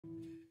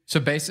So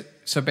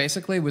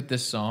basically with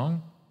this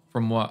song,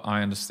 from what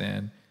I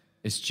understand,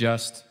 it's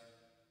just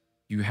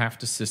you have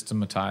to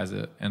systematize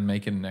it and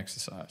make it an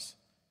exercise.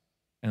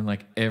 And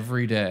like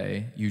every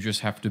day, you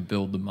just have to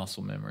build the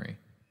muscle memory.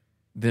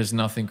 There's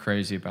nothing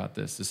crazy about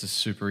this. This is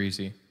super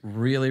easy.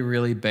 Really,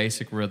 really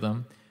basic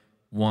rhythm.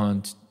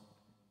 One,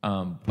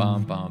 bum,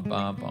 bum, bum,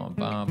 bum,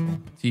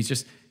 bum.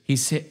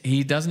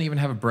 He doesn't even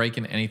have a break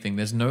in anything.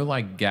 There's no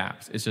like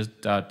gaps. It's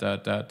just da da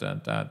da da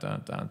da da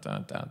da da da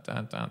da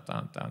da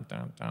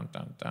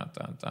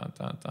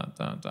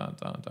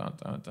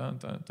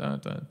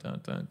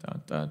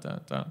da da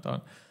da da.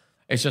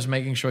 It's just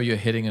making sure you're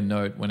hitting a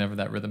note whenever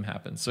that rhythm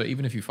happens. So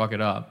even if you fuck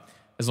it up,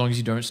 as long as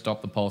you don't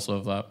stop the pulse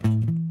of that,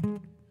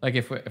 like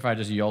if I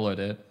just YOLO'd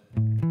it.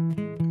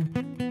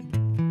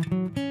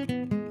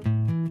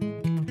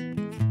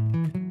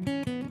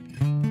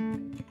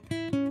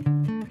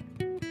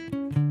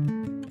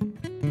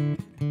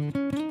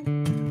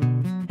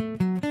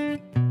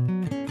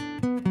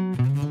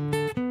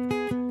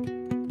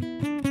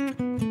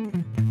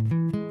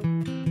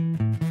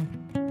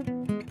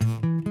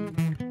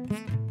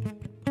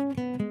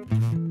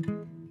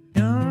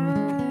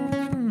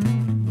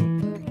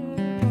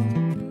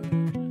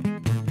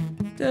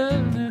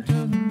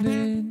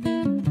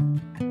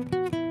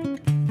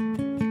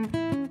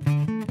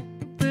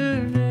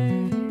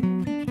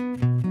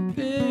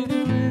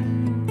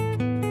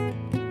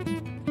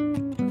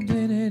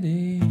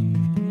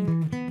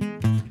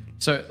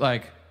 So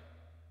like,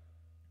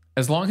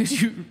 as long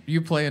as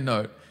you play a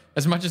note,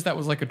 as much as that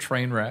was like a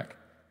train wreck,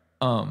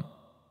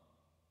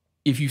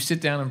 if you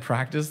sit down and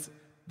practice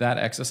that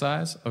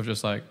exercise of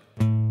just like,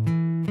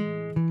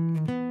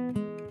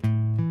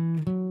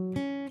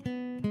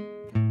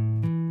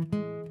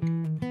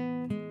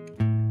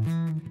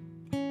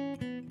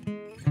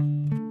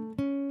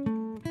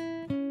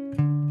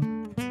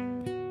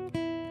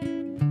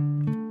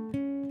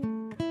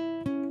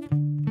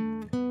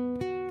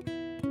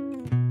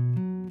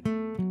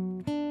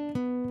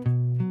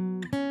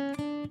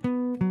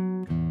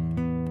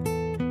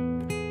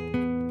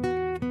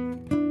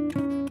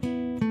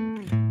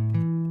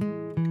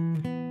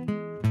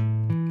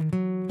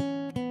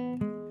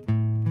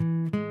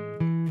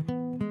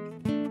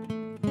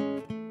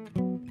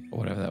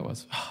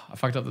 I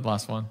fucked up the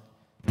last one.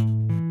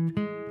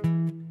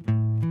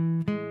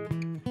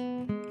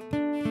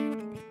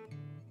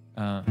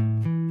 I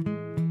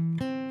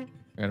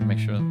gotta make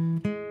sure.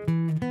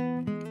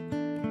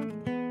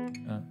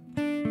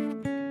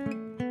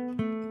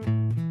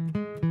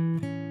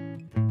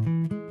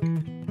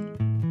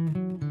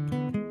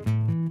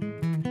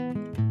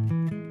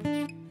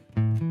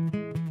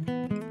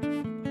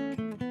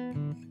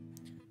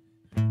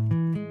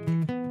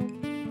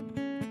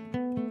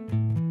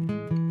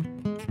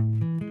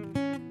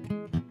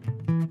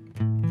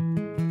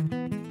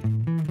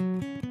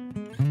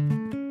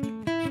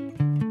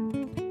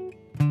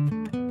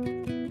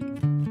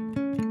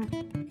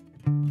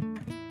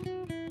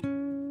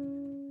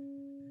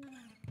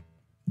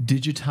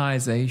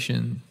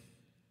 Digitization.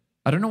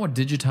 I don't know what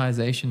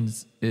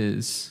digitization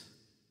is.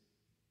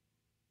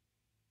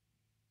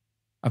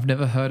 I've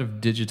never heard of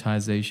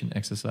digitization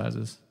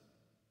exercises.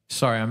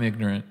 Sorry, I'm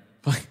ignorant.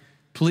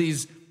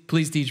 Please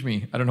teach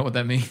me. I don't know what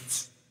that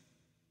means.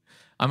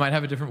 I might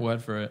have a different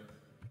word for it.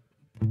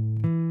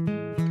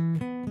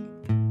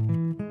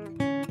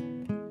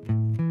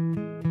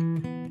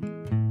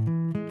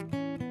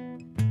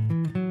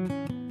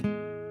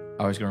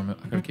 I always gotta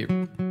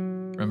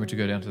remember to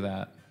go down to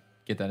that.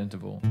 Get that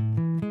interval.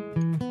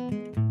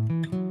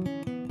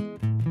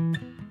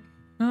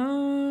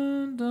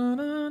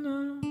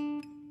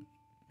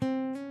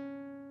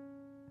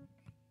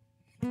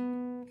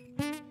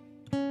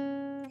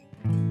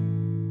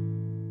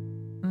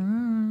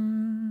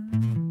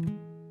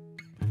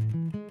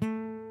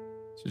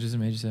 So just a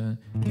major 7.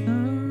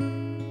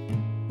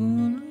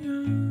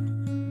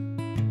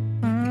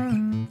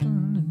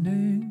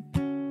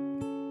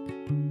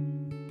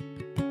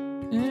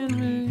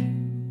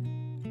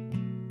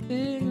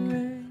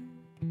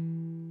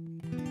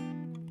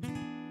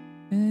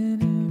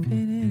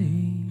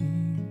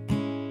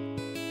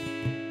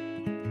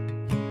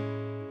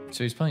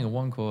 So he's playing a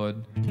 1 chord,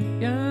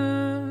 and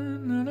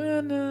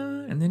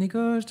then he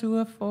goes to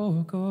a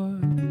 4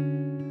 chord,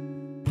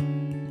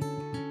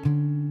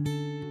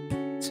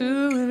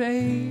 to an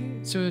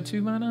 8, so a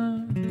 2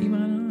 minor, E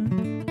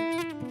minor,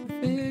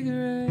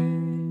 figure 8,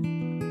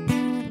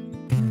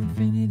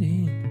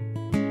 infinity.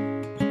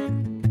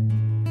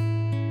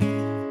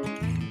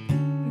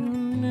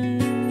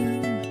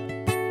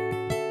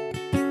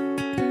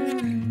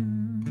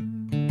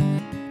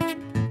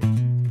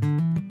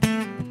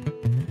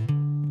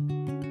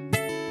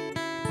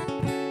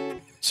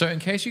 So in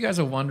case you guys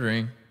are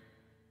wondering,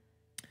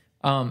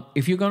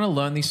 if you're going to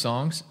learn these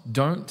songs,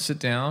 don't sit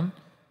down.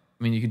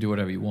 I mean, you can do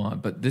whatever you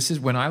want, but this is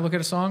when I look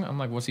at a song, I'm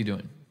like, what's he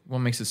doing? What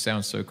makes it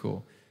sound so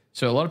cool?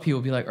 So a lot of people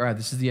will be like, all right,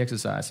 this is the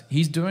exercise.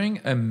 He's doing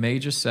a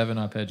major 7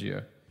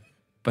 arpeggio,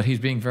 but he's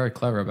being very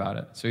clever about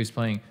it. So he's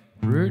playing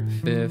root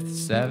 5th,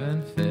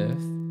 7th,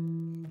 5th,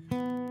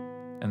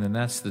 And then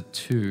that's the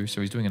 2,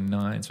 so he's doing a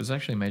 9. So it's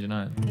actually a major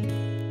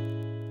 9.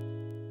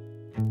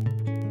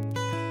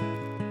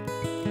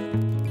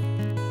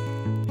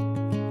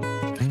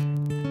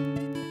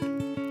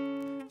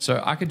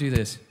 So I could do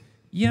this.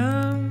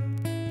 Young,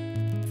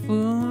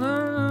 full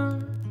of,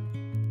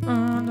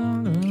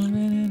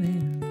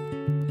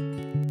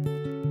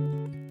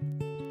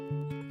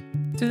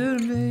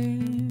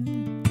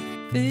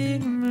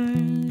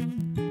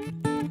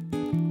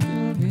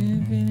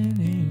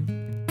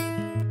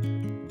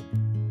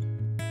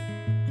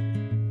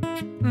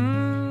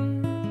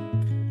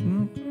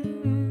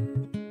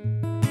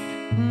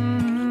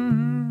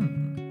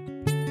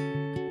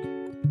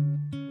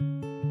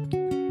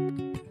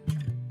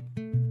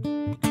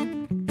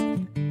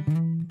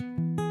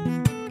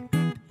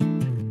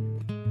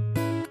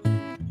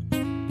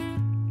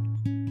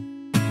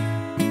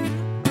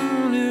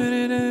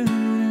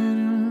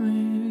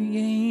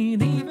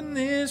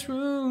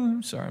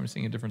 Sorry, I'm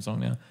singing a different song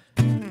now.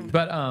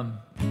 But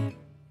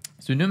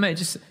so new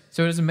major, so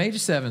it's a major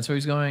 7. So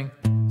he's going.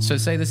 So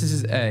say this is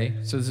his A.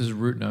 So this is a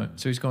root note.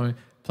 So he's going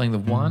playing the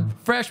 1.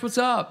 Fresh, what's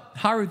up?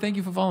 Haru, thank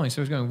you for following.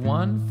 So he's going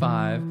 1,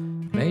 5,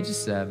 major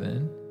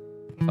 7,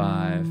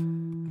 5,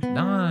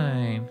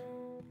 9,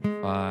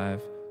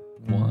 5,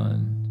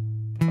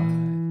 1,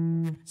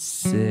 5,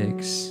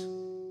 6,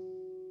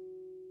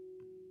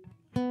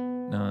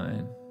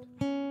 9,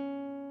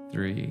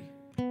 3.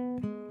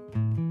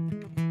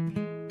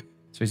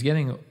 So he's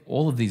getting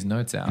all of these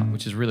notes out,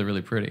 which is really,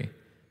 really pretty.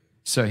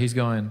 So he's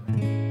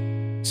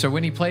going, so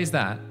when he plays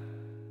that,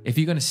 if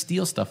you're going to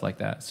steal stuff like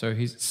that, so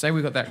he's, say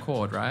we got that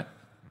chord, right?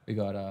 We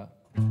got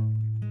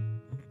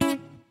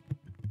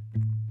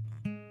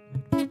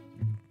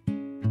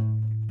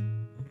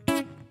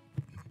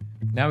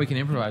now we can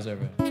improvise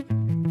over it.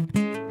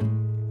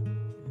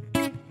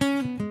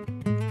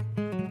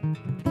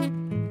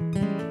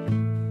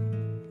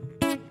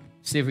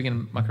 See if we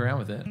can muck around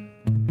with it.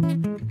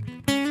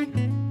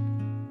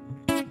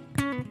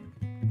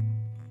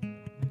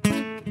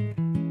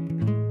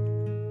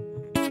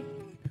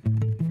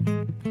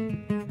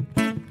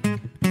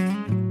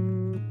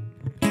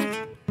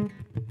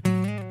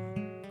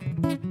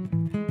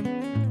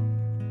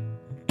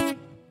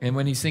 And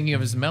when he's thinking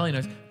of his melody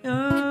notes,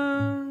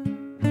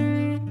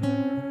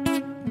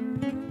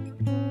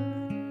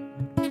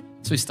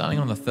 so he's starting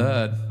on the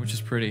 3rd, which is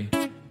pretty.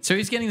 So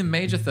he's getting the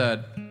major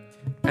 3rd.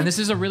 And this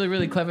is a really,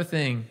 really clever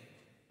thing.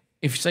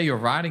 If, say, you're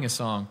writing a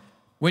song,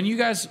 when you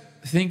guys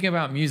think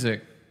about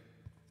music,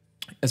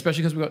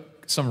 especially because we've got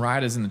some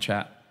writers in the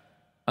chat,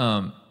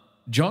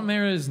 John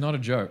Mayer is not a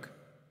joke.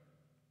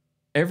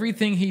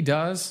 Everything he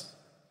does,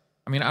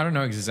 I mean, I don't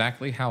know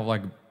exactly how,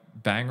 like,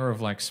 banger of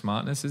like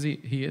smartness is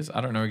he is.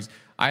 I don't know.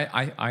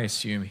 I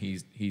assume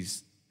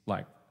he's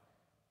like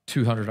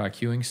 200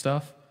 IQing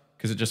stuff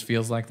because it just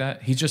feels like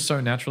that. He just so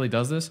naturally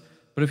does this.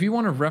 But if you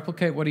want to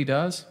replicate what he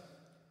does,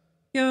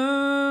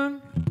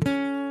 that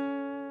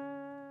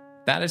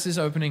is his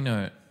opening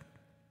note.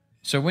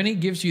 So when he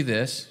gives you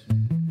this,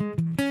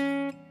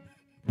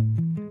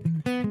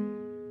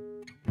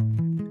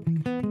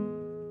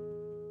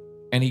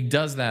 and he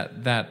does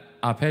that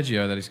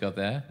arpeggio that he's got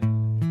there.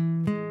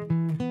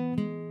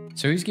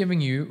 So he's giving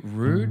you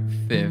root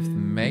 5th,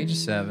 major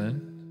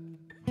 7,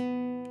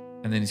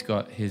 and then he's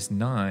got his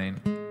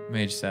 9,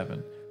 major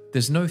 7.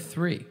 There's no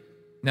 3.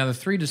 Now the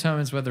 3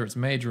 determines whether it's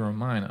major or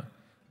minor.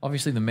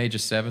 Obviously the major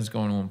 7 is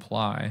going to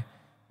imply,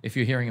 if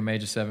you're hearing a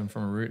major 7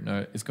 from a root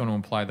note, it's going to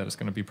imply that it's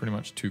going to be pretty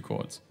much 2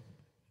 chords.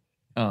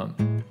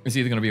 It's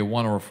either going to be a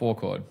 1 or a 4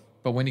 chord.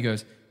 But when he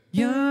goes,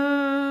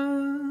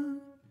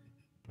 young,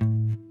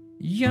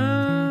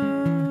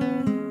 young,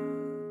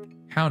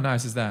 how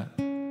nice is that?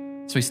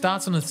 So he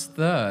starts on his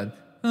 3rd,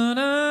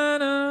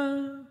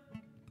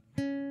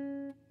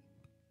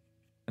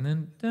 and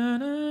then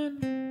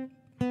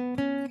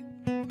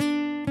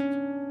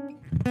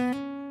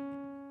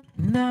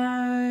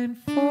 9,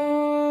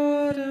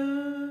 4,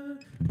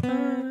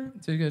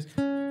 so he goes,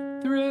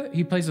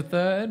 he plays a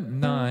 3rd,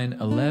 9,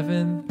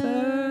 11, 3rd.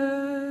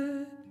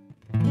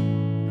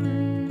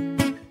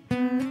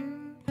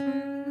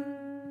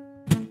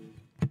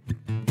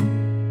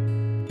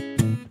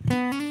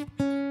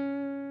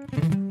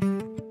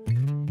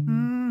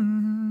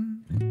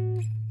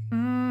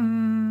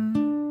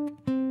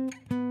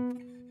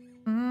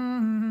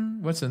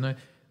 What's the note?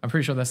 I'm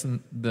pretty sure that's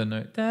the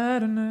note.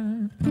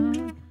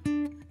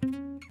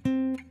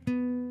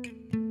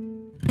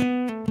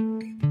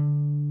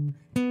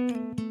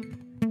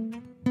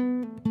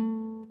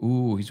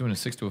 Ooh, he's doing a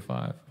 6 to a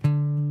 5.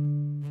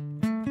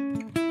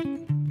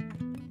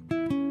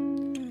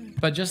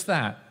 But just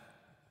that,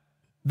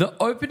 the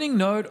opening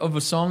note of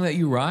a song that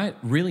you write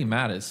really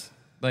matters.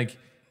 Like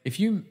if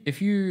you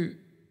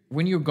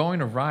when you're going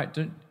to write,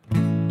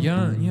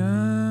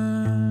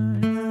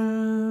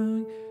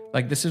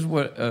 like this is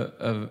what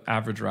a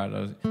average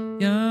writer does.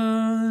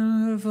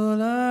 Young,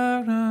 full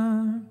of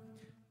love,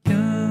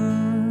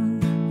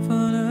 young,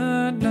 full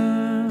of love,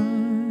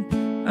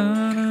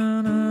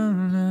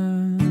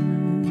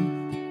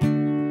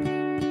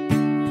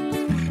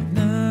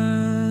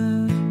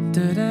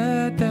 da, da,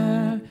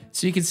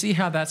 So you can see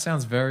how that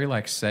sounds very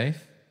like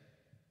safe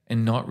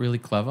and not really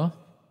clever.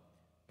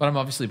 But I'm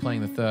obviously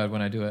playing the third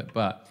when I do it.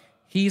 But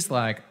he's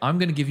like, I'm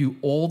going to give you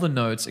all the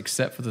notes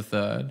except for the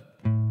third.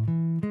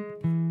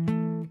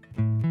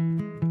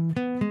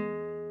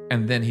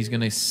 And then he's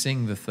going to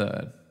sing the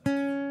third.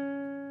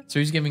 So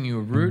he's giving you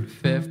a root,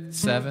 fifth,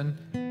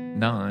 7,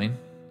 9,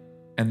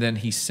 and then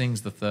he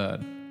sings the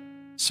third.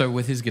 So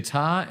with his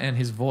guitar and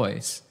his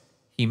voice,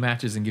 he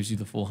matches and gives you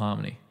the full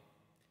harmony.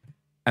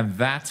 And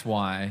that's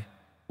why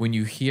when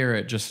you hear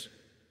it, just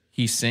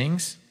he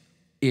sings,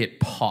 it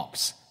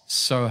pops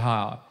so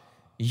hard.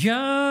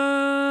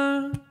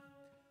 Yeah.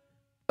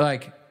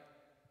 Like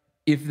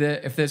if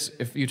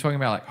you're talking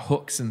about like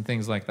hooks and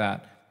things like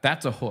that,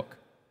 that's a hook.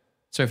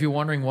 So if you're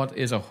wondering what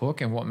is a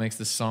hook and what makes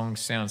the song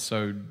sound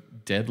so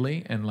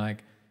deadly and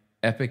like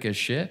epic as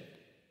shit,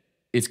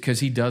 it's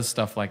because he does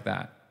stuff like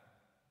that.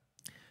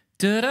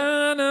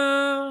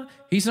 Da-da-da.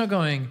 He's not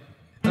going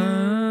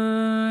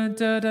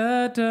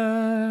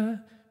da-da-da,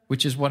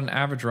 which is what an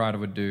average writer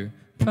would do.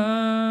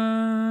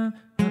 But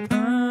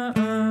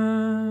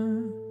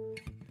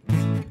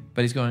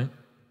he's going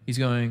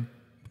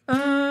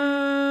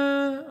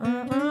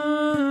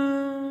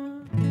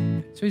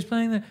so he's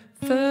playing the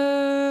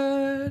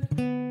third,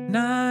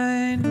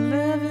 9,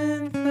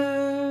 11,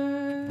 third.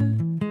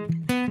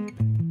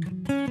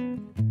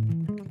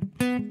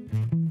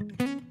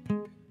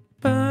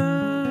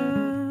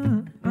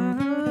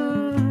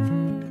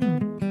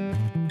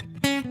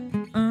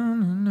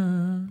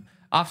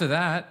 After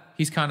that,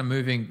 he's kind of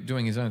moving,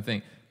 doing his own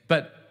thing.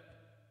 But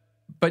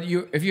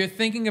if you're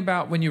thinking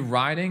about when you're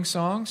writing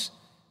songs,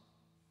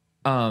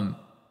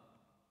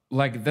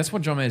 like that's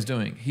what John Mayer is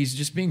doing. He's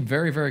just being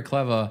very, very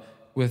clever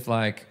with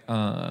like,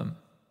 you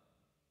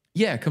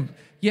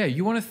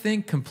want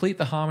to complete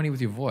the harmony with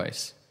your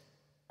voice.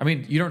 I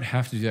mean, you don't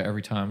have to do that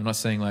every time. I'm not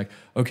saying like,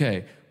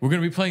 okay, we're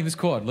going to be playing this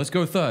chord. Let's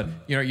go third.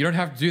 You know, you don't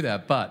have to do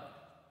that, but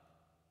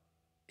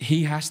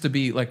he has to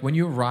be like when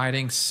you're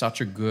writing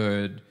such a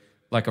good,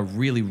 like a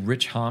really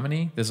rich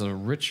harmony, there's a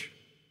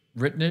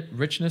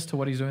richness to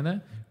what he's doing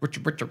there.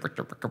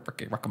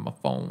 Rocking my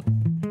phone.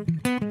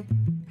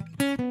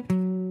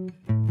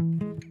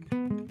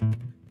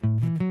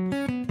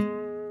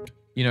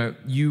 You know,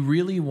 you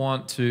really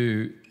want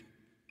to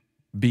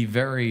be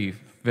very,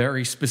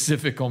 very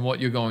specific on what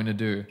you're going to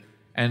do.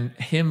 And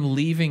him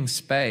leaving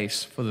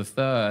space for the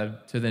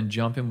third to then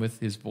jump in with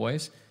his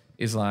voice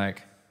is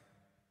like,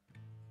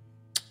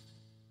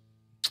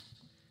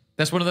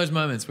 that's one of those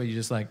moments where you're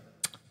just like,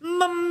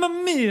 Mamma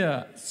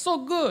mia,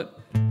 so good.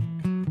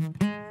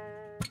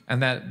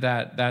 And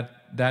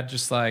that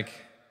just like,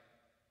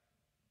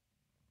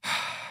 so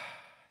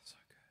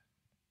good.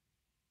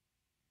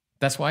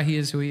 That's why he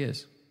is who he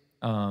is.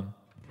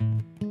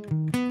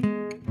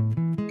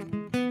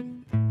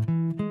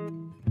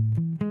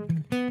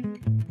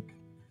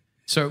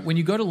 So when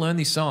you go to learn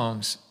these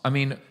songs, I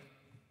mean,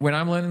 when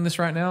I'm learning this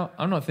right now,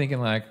 I'm not thinking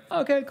like,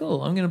 okay,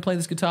 cool, I'm going to play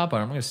this guitar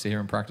part. I'm going to sit here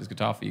and practice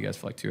guitar for you guys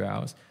for like 2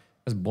 hours.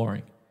 That's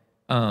boring.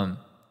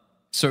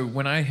 So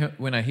when I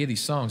hear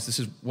these songs, this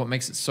is what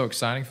makes it so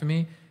exciting for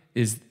me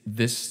is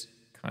this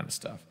kind of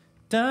stuff.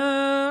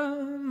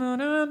 And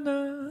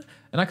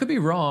I could be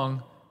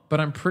wrong, but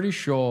I'm pretty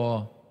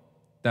sure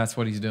that's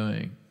what he's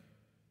doing.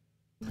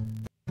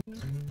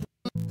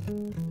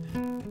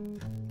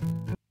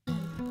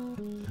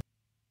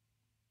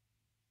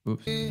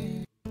 Oops.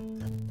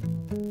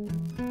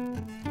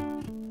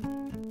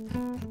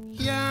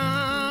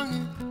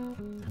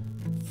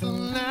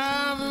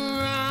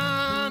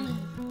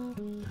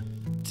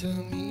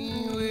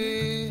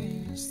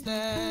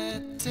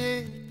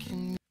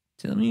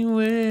 Tell me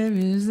where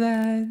is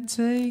that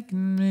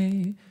taking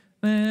me?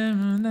 Tell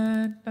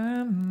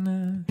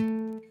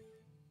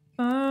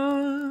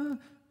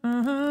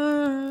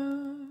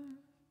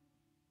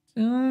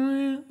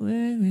me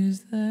where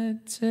is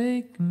that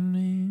taking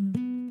me?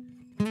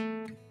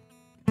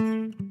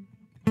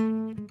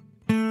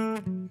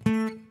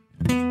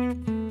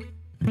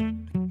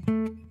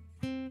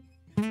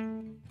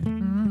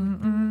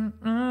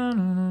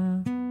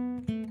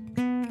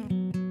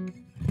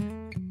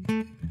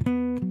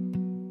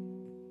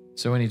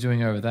 So when he's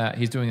doing over that,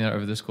 he's doing that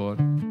over this chord.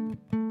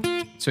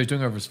 So he's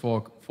doing over his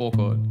four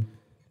chord.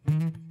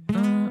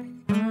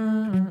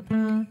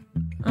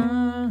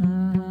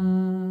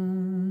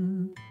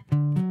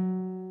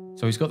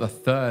 So he's got the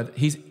third.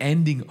 He's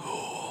ending.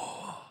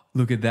 Oh,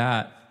 look at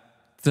that.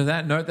 So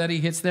that note that he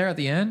hits there at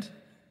the end.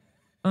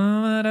 So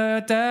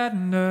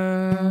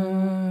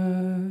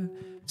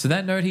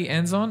that note he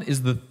ends on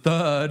is the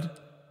third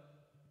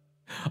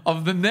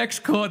of the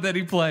next chord that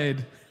he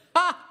played.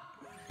 Ha!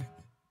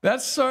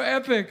 That's so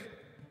epic.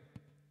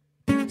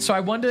 So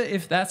I wonder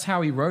if that's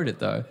how he wrote it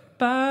though.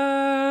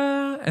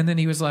 And then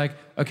he was like,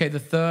 okay, the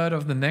third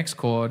of the next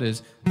chord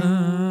is,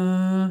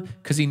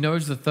 because he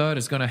knows the third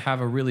is going to have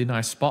a really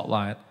nice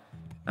spotlight.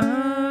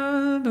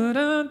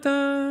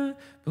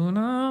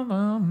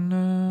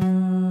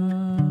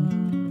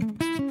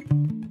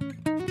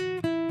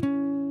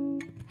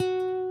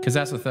 Because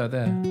that's the third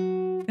there.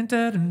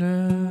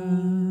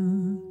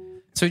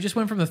 So he just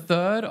went from the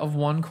third of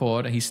one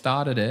chord, he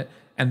started it,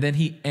 and then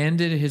he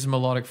ended his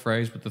melodic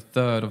phrase with the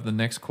third of the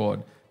next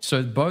chord.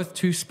 So both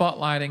two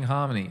spotlighting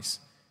harmonies.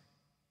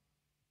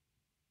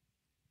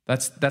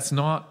 That's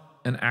not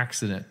an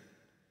accident.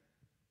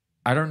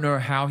 I don't know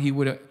how he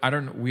would.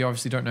 We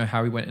obviously don't know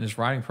how he went in his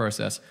writing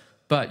process,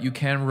 but you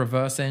can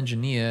reverse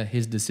engineer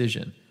his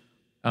decision.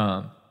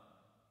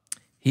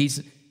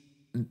 He's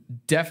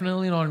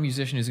definitely not a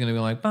musician who's going to be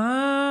like,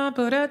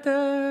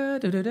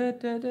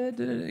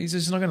 he's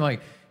just not going to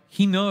like,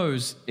 he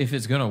knows if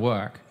it's going to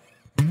work.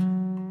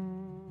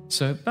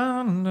 So,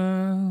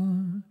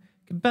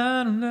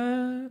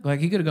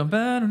 like he could have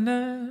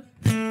gone,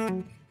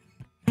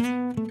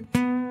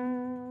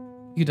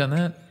 you done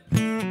that?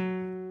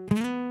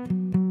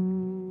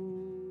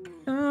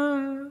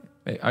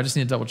 Wait, I just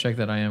need to double check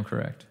that I am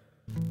correct.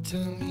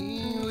 Tell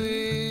me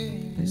where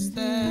is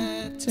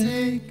that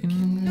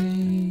taking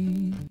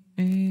me?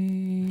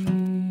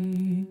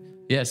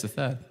 Yeah, it's the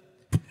third.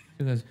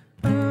 It goes,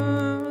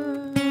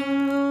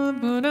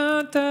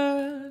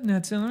 now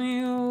tell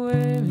me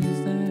where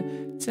is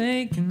that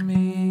taking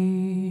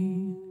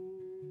me?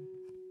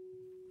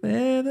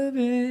 Where the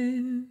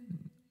been?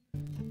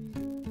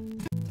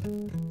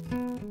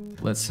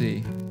 Let's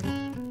see.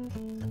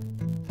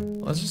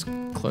 Let's just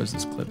close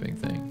this clipping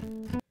thing.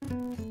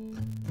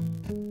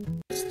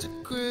 Just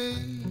a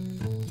great,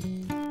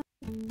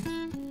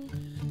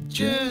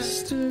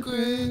 just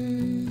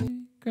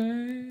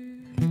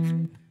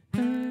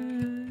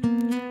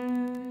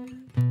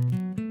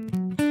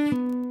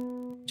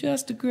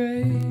a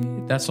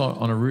great. That's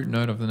on a root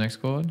note of the next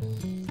chord.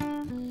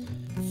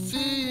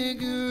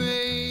 Figure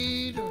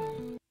eight.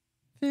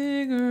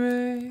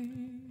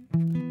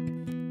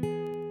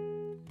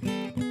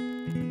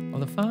 Or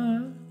the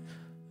five.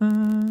 A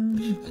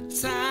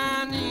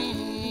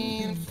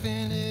tiny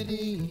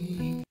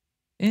infinity.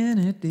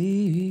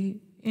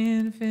 Infinity.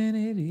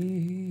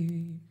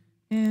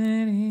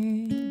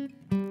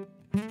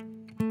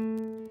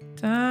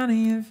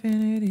 Tiny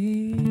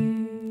infinity.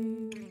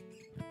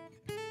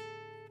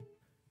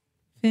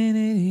 A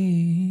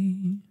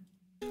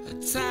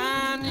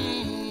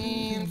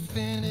tiny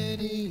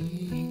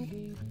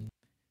infinity.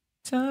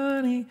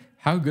 Tiny.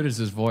 How good is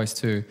his voice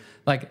too?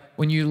 Like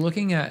when you're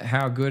looking at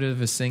how good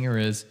of a singer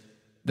is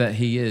that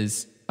he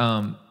is,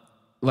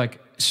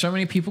 like so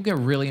many people get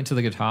really into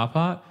the guitar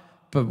part,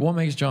 but what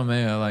makes John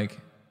Mayer like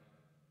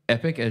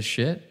epic as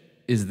shit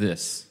is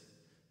this.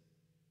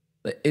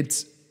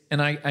 And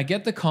I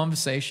get the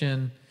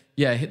conversation.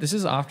 Yeah, this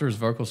is after his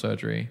vocal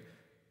surgery.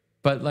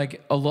 But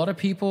like a lot of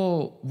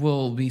people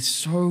will be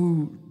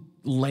so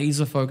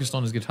laser focused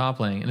on his guitar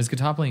playing, and his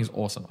guitar playing is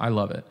awesome. I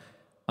love it.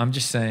 I'm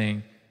just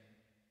saying,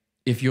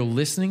 if you're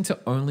listening to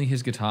only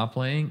his guitar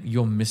playing,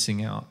 you're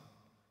missing out.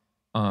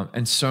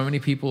 And so many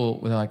people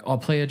were like, "Oh,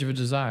 play Edge of a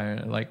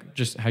Desire," like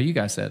just how you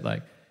guys said,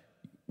 like,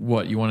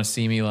 what you want to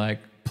see me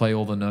like play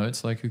all the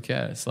notes? Like, who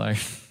cares? Like,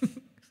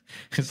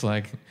 it's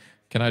like,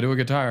 can I do a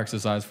guitar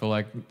exercise for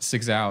like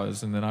 6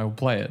 hours and then I will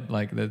play it?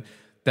 Like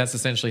that's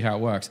essentially how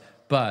it works.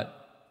 But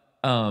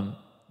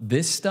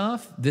this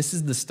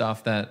is the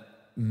stuff that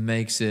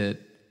makes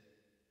it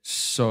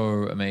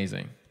so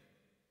amazing.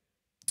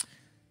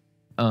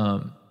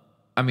 I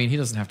mean, he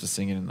doesn't have to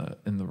sing it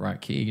in the right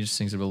key. He just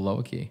sings it with a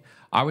lower key.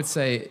 I would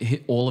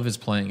say all of his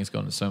playing has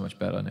gotten so much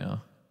better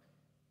now.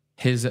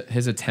 His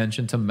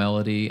attention to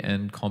melody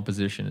and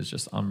composition is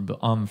just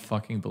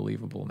fucking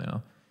believable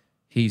now.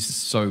 He's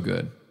so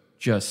good.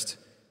 Just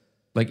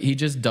like he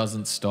just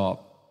doesn't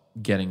stop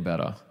getting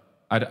better.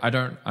 I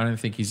don't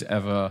think he's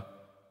ever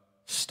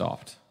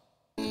stopped.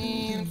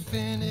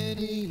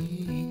 Infinity.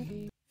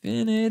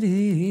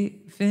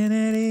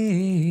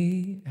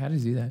 How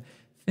does he do that?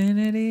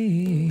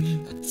 Infinity.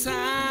 A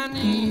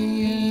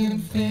tiny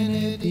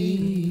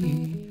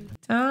infinity.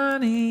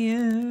 Tiny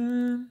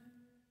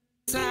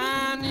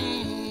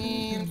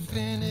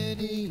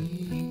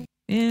infinity.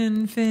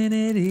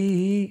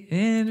 Infinity.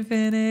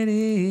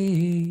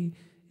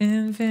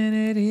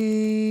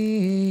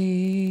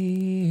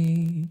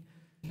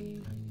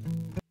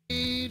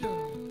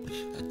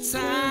 A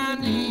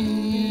tiny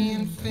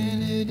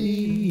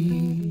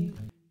infinity.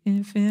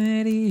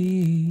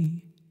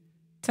 Infinity.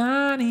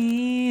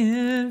 Tiny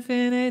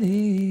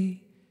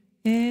infinity.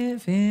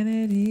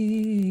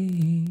 Infinity.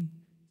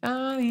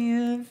 Tiny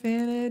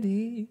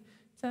infinity.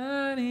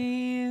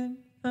 Tiny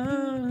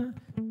infinity.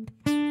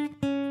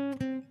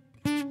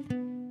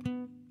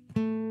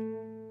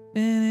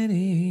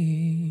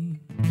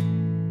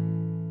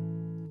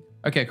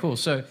 Okay, cool.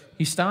 So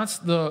he starts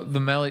the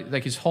melody,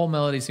 like his whole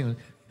melody singing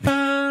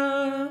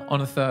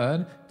on a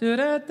third.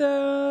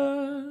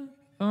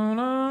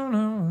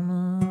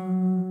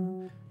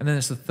 And then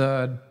it's the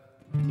third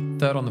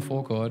on the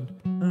 4 chord.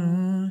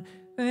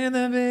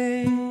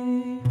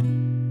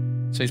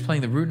 So he's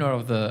playing the root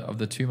note of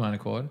the 2 minor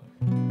chord.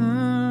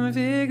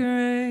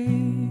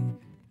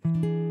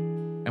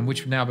 And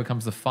which now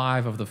becomes the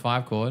 5 of the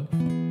 5 chord.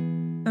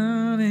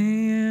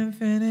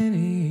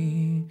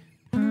 Infinity.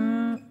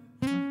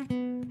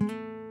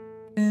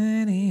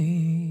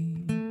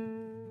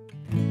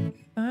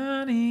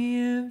 Infinity.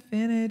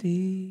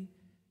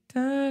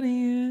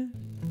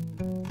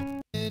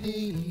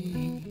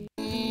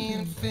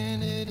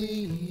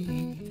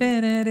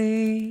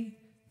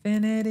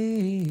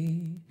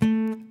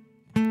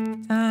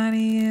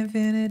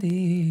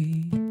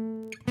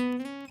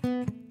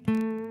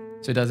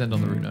 So it does end on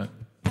the root note.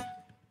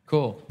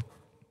 Cool.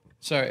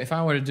 So if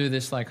I were to do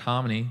this like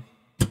harmony,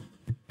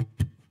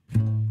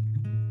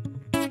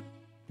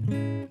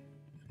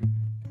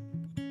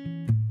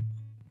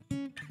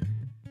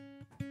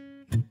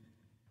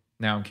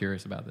 now I'm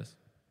curious about this.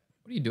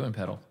 What are you doing,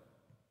 pedal?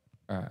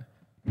 All right.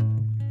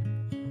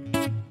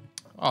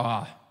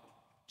 Ah,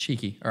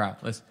 cheeky. All right,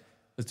 let's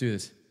do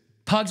this.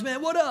 Pugs,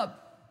 man, what up?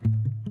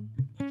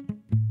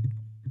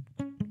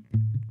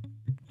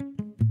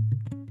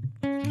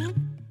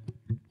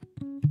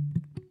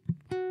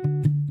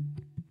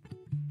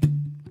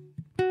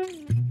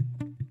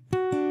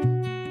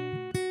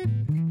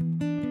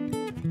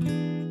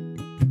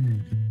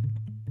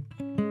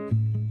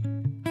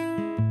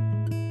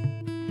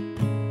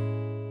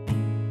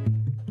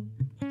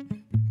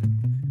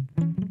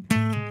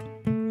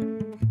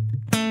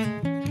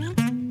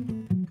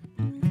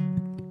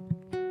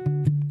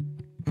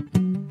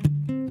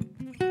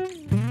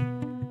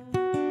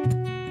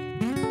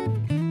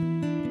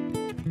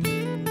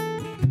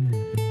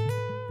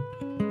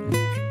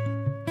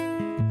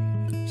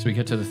 So we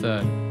get to the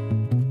third.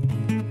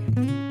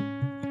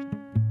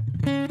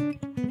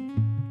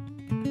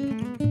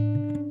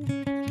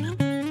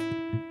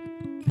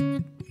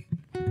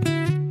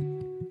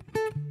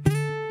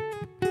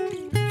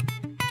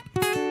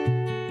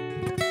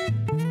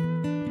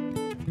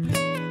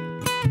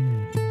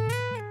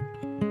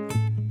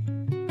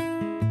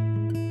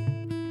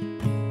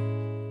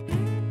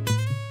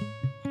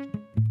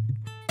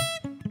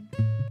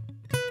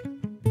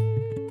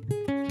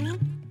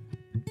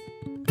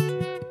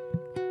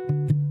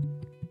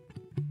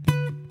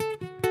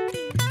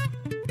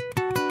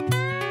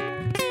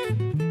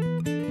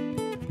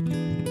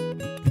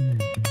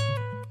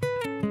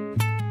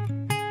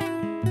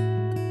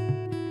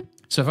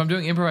 So if I'm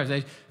doing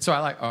improvisation, so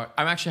I'm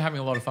actually having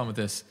a lot of fun with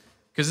this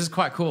because this is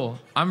quite cool.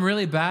 I'm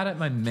really bad at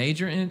my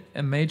major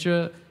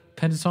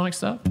pentatonic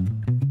stuff.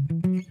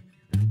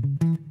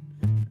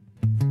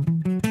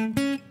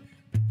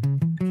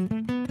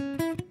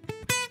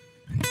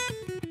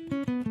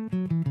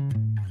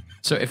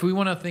 So if we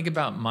want to think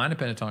about minor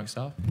pentatonic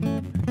stuff,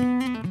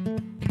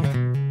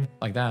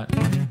 like that.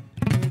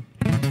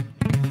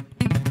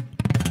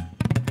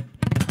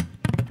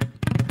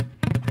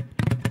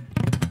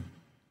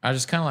 I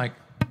just kind of like,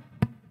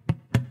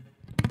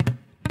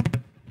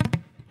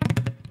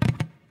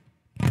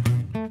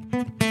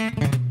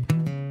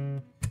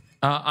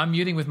 I'm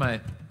muting with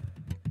my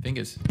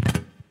fingers.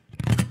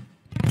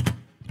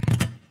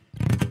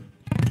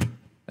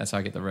 That's how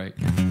I get the rate.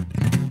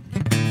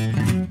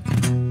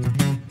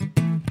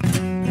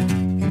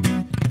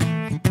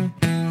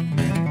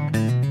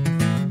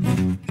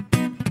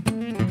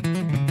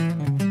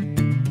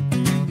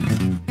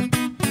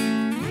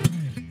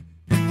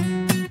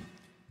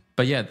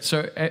 But yeah,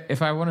 so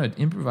if I want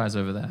to improvise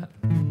over that.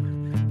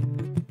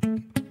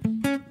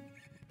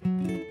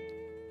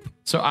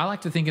 So I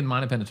like to think in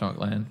minor pentatonic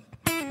land.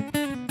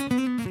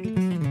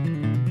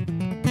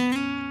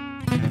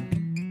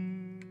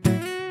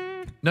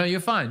 No,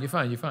 you're fine.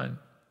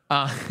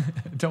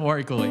 Don't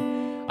worry, Cooley.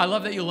 I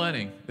love that you're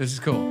learning. This is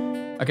cool.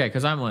 Okay,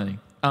 because I'm learning.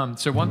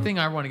 So one thing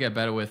I want to get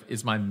better with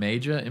is my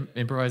major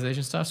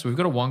improvisation stuff. So we've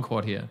got a one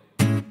chord here.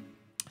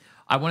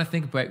 I want to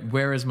think about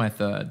where is my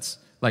thirds?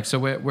 Like, so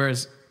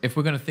whereas if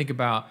we're going to think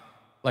about,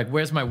 like,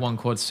 where's my one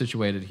chord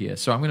situated here?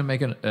 So I'm going to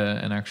make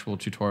an actual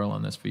tutorial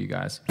on this for you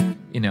guys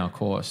in our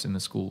course, in the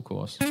school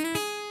course.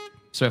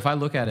 So if I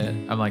look at it,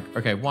 I'm like,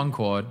 okay, one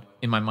chord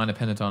in my minor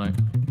pentatonic.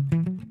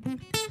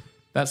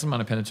 That's the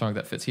minor pentatonic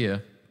that fits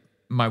here.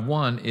 My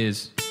one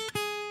is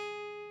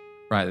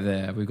right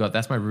there.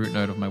 That's my root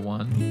note of my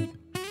one.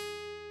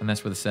 And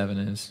that's where the 7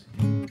 is.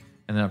 And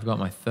then I've got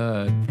my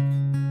third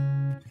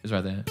is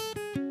right there.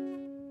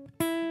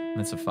 And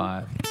that's a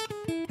 5.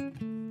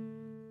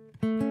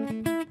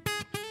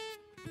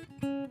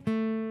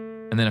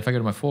 And then if I go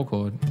to my 4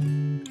 chord,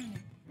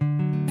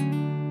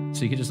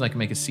 so you could just like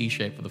make a C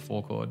shape for the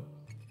 4 chord,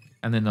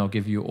 and then they'll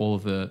give you all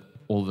of the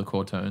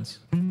chord tones.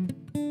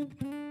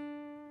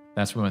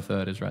 That's where my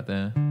third is right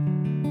there.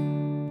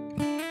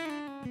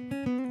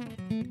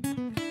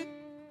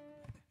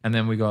 And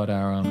then we got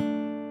our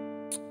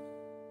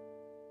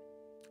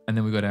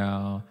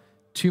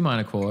 2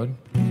 minor chord,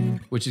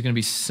 which is going to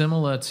be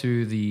similar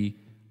to the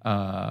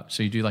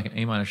so you do like an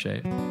A minor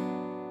shape.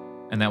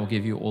 And that will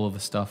give you all of the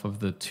stuff of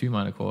the 2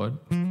 minor chord.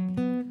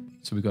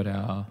 So we got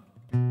our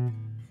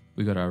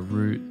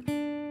root,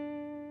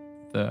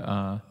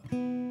 the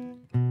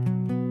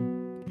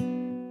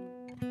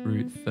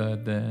root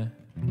third there.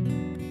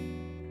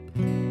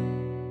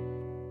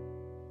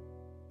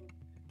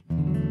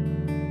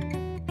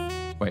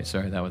 Wait,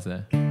 sorry, that was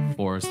there.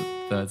 4 is the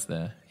thirds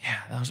there.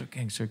 Yeah, that was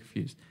getting so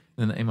confused.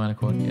 And then the A minor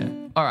chord, yeah.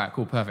 All right,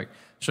 cool, perfect.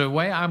 So the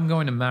way I'm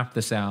going to map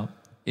this out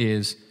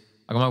is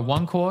I got my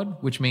 1 chord,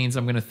 which means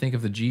I'm going to think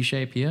of the G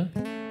shape here.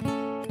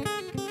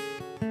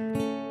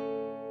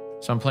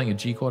 So I'm playing a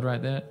G chord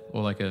right there,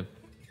 or like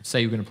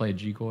say you're going to play a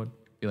G chord,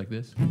 be like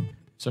this.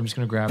 So I'm just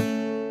going to grab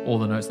all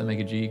the notes that make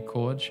a G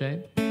chord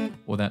shape,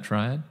 or that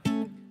triad,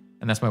 and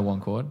that's my 1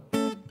 chord.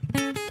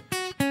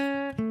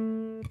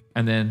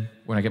 And then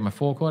when I get my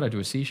 4 chord, I do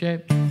a C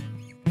shape.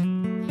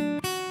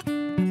 And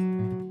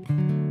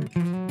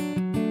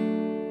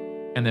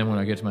then when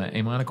I get to my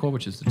A minor chord,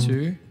 which is the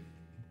 2.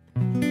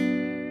 And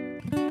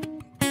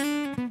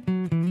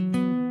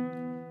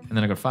then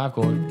I got a 5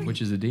 chord,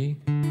 which is a D.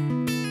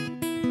 And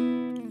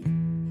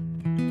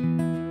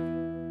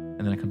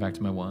then I come back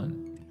to my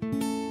 1.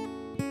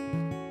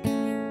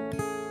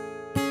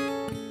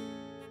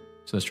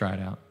 So let's try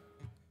it out.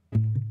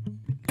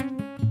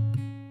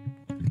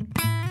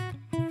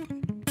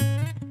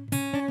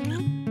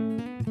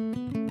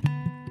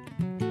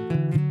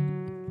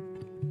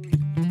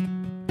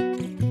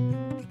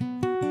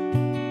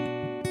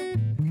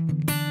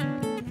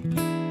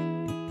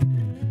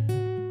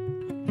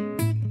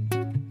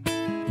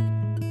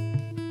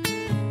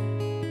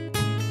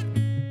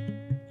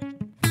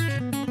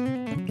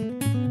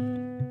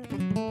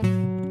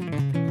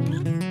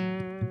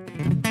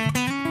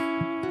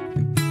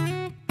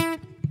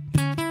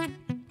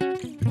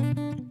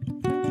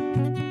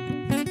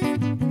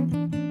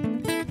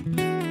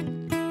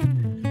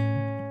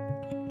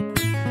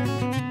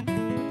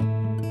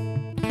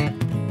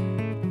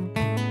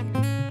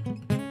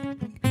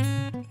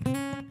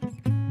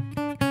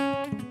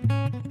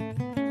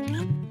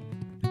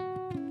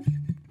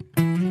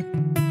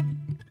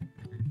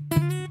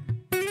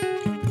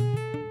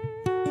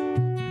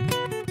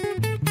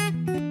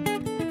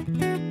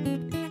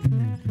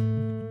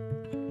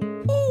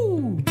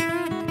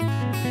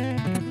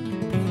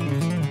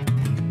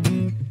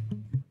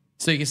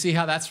 So you can see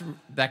how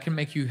that can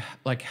make you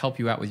like help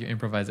you out with your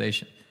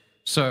improvisation.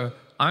 So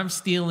I'm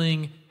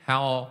stealing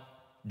how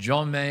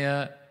John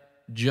Mayer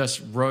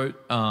just wrote.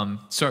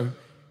 So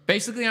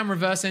basically I'm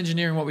reverse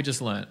engineering what we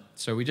just learned.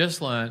 So we just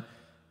learned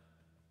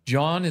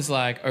John is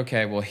like,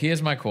 okay, well,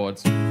 here's my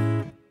chords.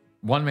 1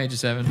 major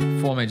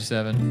 7, 4 major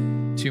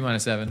 7, 2 minor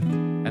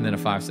 7, and then a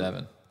 5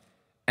 7.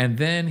 And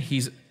then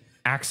he's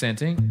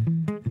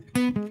accenting.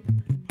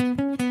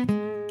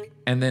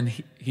 And then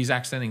he's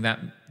accenting that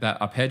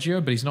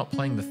arpeggio, but he's not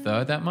playing the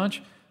 3rd that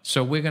much.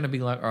 So we're going to be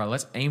like, all right,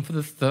 let's aim for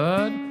the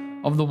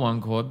 3rd of the 1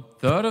 chord,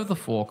 3rd of the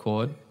 4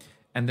 chord,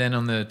 and then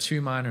on the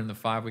 2 minor and the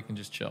 5, we can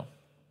just chill.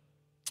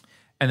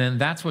 And then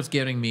that's what's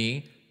giving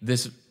me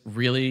this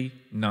really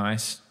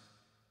nice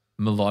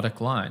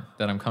melodic line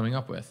that I'm coming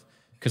up with.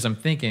 Because I'm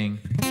thinking...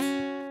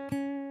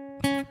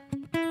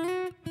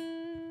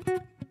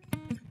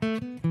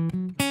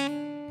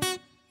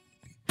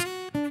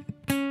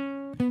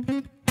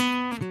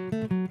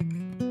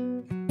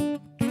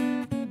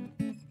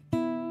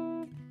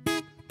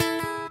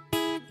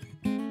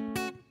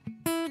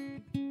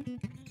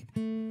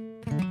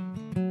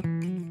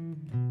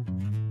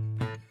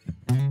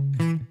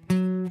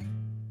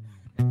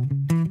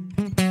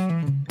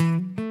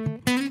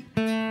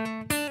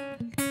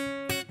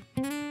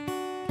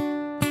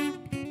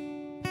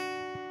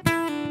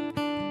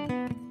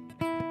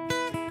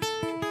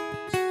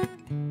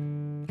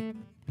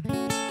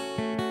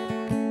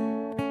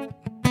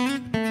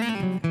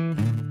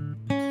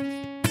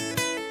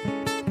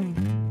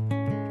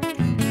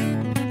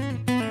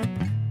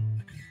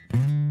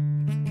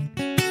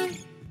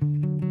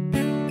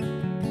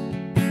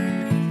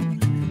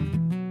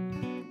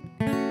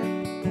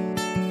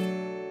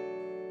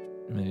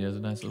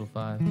 Nice little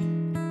 5.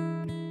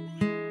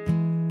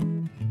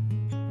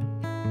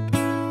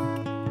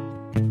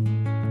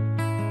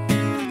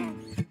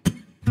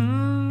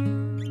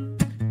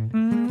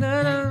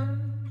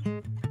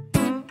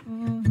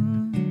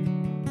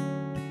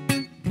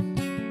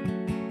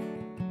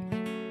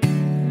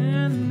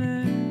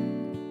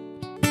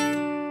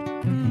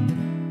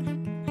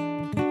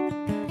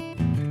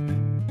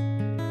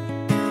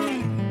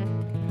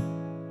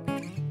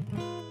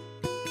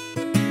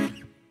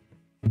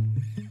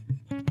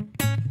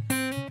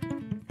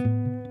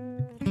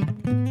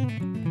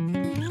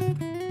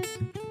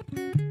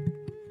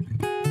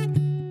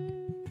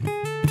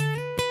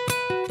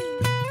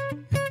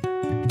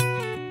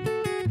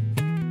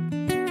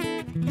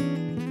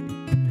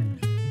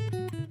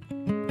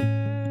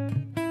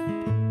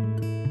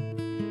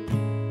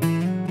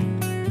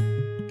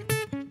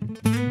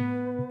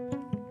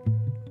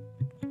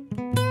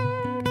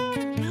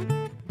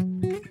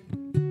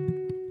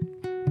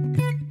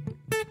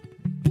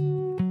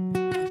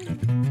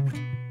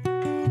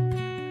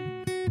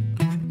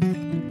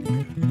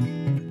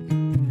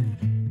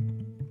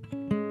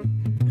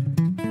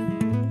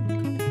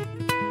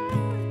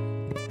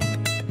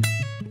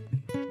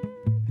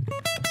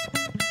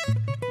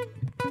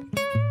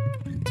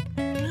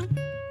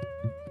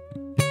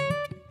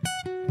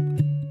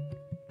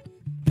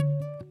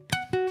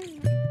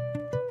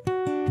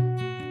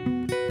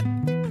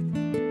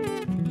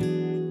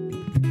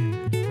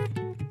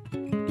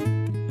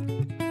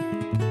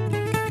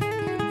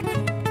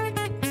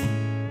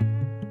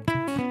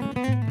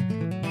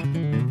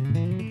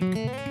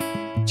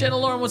 Jenna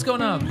Lauren, what's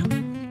going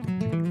on?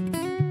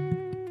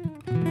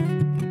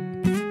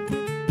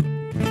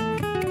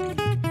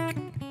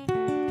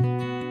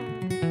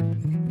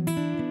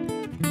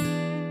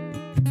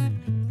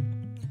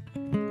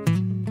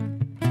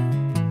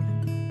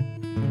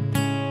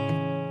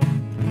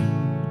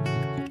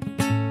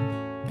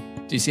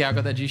 Do you see how I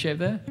got that G shape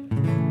there?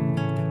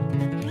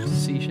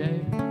 C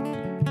shape.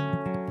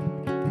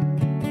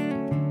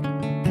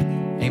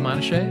 A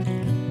minor shape.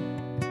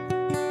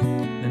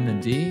 Then the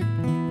D.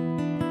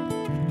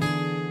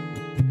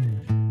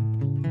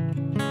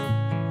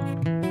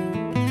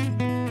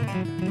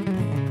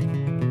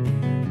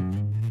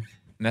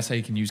 And that's how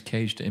you can use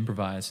Cage to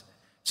improvise.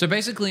 So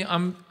basically,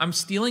 I'm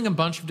stealing a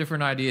bunch of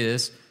different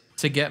ideas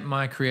to get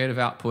my creative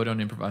output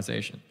on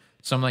improvisation.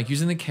 So I'm like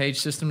using the Cage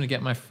system to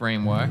get my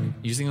framework,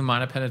 using the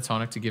minor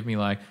pentatonic to give me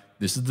like,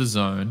 this is the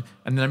zone.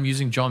 And then I'm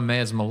using John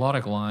Mayer's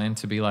melodic line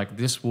to be like,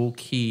 this will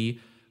key,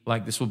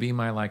 like this will be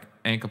my like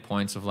anchor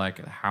points of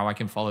like how I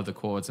can follow the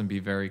chords and be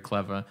very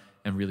clever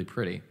and really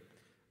pretty.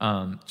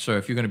 So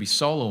if you're going to be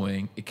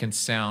soloing, it can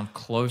sound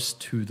close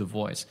to the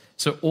voice.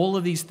 So all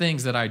of these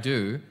things that I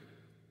do,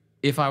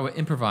 if I were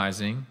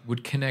improvising,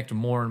 would connect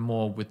more and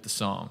more with the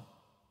song.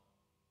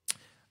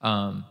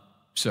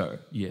 So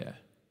yeah.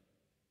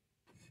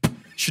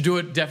 Should do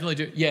it, definitely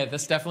do it. Yeah,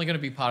 that's definitely going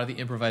to be part of the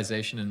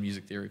improvisation and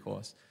music theory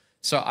course.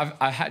 So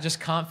I just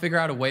can't figure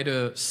out a way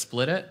to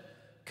split it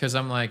because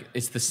I'm like,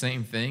 it's the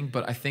same thing,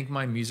 but I think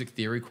my music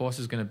theory course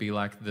is going to be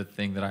like the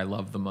thing that I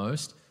love the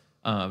most.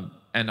 And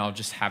I'll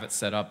just have it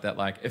set up that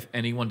like, if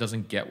anyone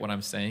doesn't get what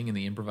I'm saying in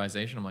the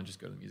improvisation, I'm like, just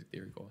go to the music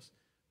theory course.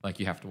 Like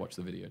you have to watch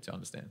the video to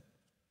understand.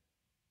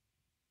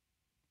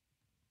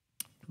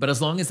 But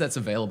as long as that's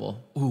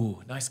available,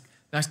 ooh, nice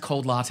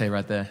cold latte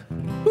right there.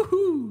 Woohoo!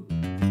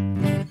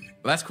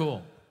 Well, that's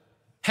cool.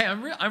 Hey,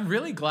 I'm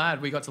really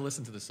glad we got to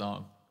listen to the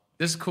song.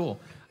 This is cool.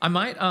 I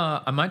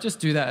might just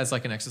do that as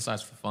like an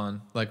exercise for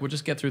fun. Like we'll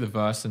just get through the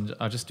verse and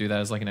I'll just do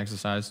that as like an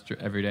exercise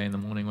every day in the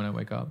morning when I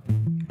wake up.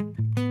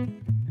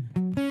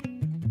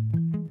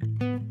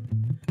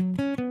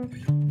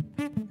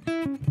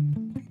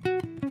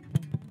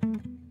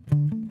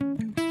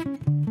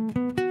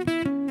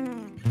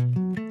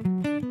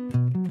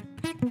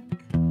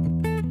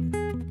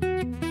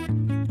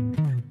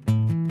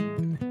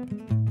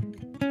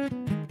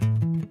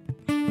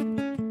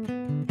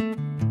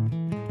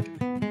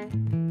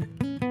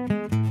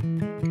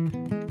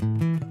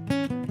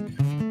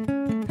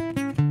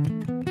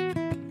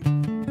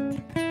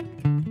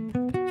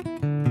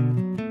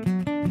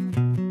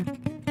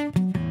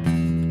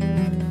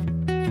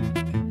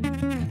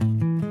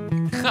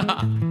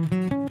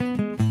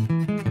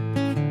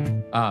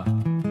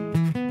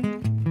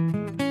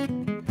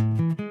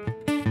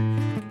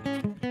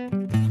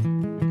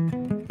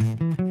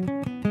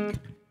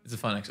 It's a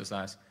fun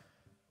exercise.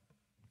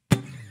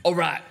 All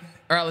right,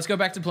 let's go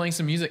back to playing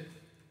some music.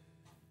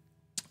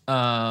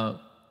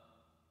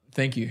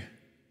 Thank you.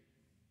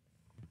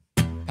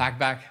 Pack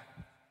back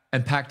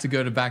and pack to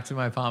go back to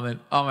my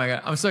apartment. Oh my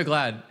God, I'm so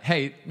glad.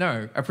 Hey,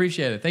 no, I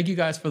appreciate it. Thank you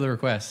guys for the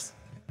request.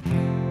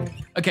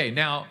 Okay,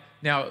 now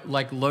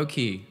like low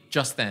key,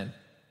 just then.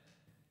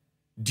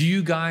 Do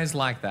you guys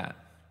like that?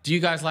 Do you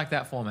guys like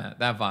that format,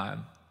 that vibe?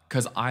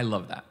 Because I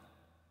love that.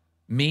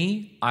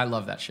 Me, I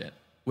love that shit.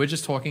 We're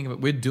just talking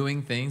about, we're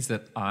doing things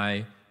that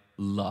I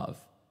love.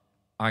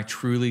 I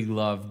truly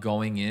love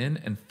going in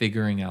and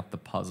figuring out the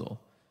puzzle.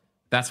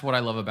 That's what I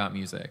love about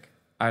music.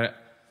 I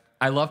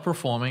love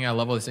performing, I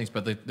love all these things,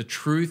 but the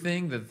true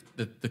thing,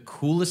 the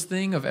coolest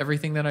thing of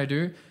everything that I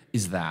do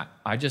is that.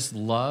 I just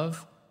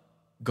love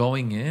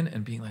going in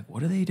and being like,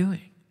 what are they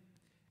doing?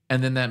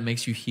 And then that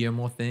makes you hear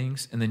more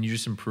things, and then you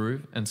just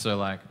improve. And so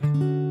like,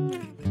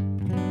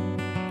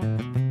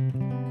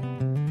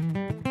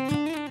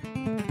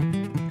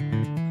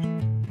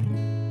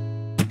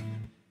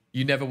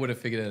 you never would have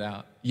figured it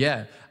out.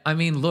 Yeah. I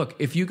mean, look,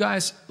 if you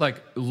guys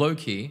like low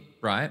key,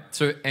 right?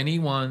 So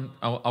anyone,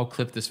 I'll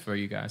clip this for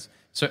you guys.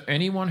 So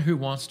anyone who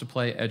wants to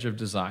play Edge of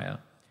Desire,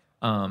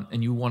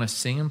 and you want to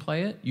sing and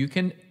play it, you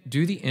can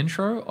do the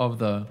intro of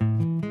the,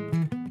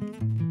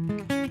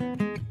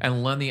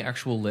 and learn the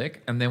actual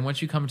lick. And then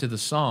once you come to the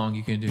song,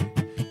 you can do,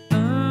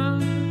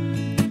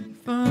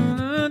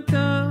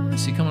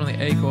 so you come on the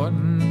A chord,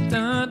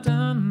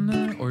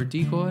 or a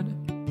D chord,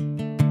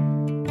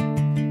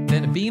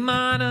 then a B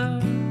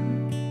minor,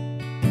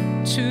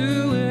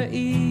 to a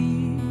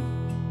E,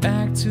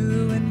 back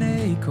to an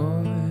A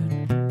chord.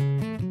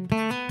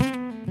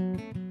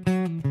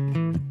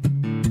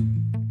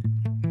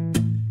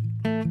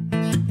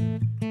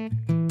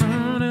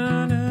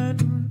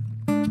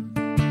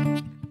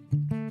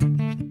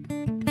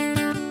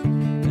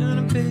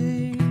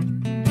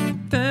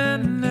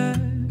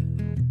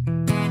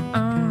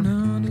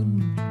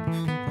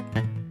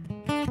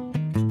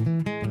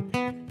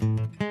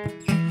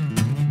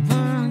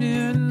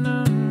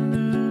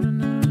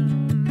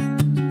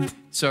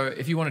 So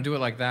if you want to do it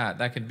like that,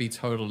 that could be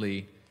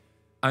totally,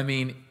 I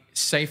mean,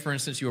 say for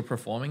instance you were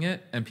performing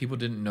it and people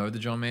didn't know the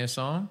John Mayer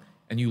song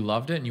and you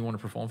loved it and you want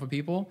to perform for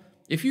people.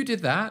 If you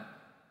did that,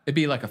 it'd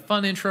be like a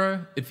fun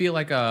intro. It'd feel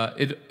like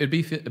it'd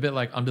be a bit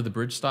like Under the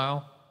Bridge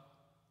style.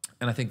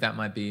 And I think that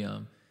might be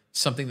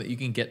something that you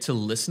can get to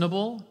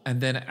listenable. And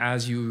then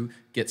as you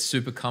get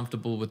super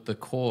comfortable with the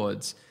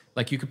chords,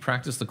 like you could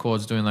practice the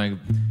chords doing like,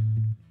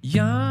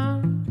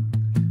 young,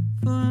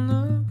 full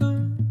of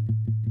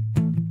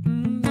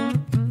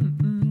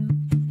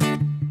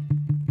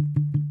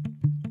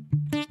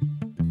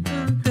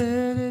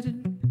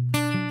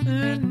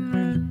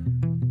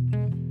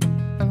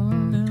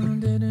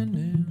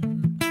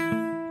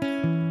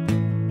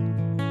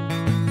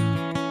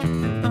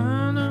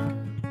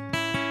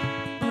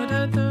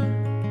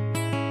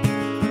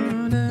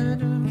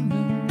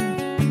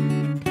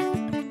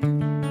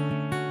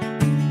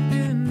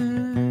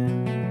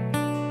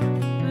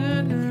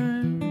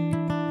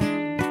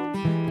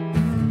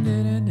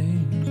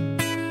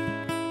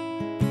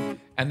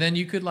And then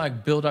you could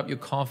like build up your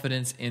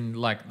confidence in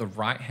like the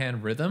right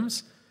hand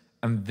rhythms,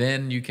 and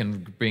then you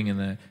can bring in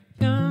the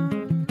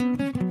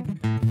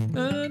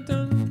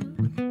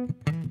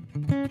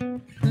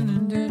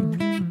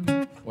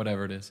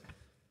whatever it is.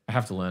 I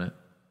have to learn it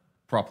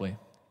properly.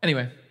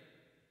 Anyway,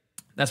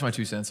 that's my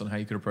 2 cents on how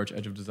you could approach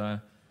Edge of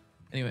Desire.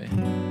 Anyway,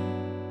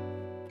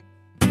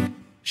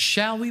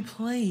 shall we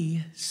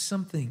play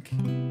something?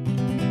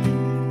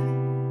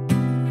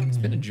 It's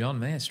been a John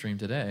Mayer stream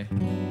today.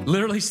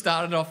 Literally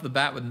started off the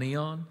bat with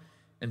Neon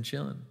and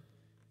chilling.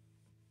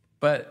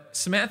 But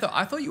Samantha,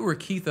 I thought you were a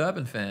Keith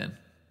Urban fan.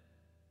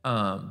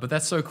 But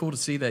that's so cool to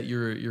see that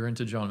you're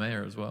into John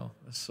Mayer as well.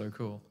 That's so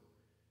cool.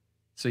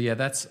 So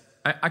yeah,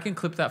 I can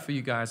clip that for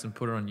you guys and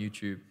put it on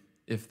YouTube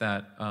if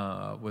that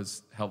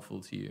was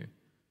helpful to you.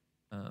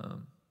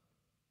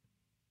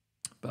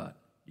 But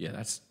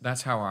yeah,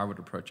 that's how I would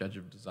approach Edge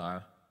of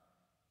Desire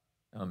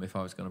if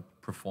I was going to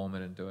perform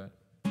it and do it.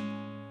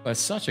 But it's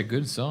such a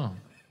good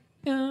song.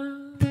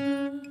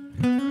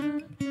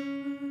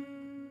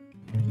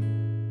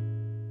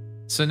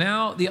 So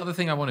now the other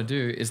thing I want to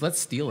do is let's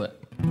steal it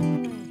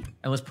and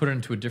let's put it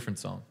into a different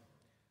song.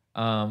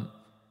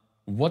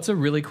 What's a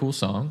really cool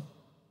song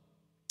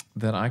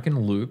that I can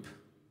loop?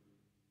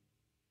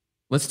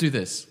 Let's do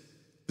this.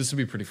 This will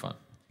be pretty fun.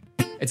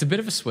 It's a bit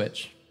of a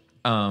switch.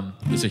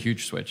 It's a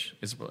huge switch.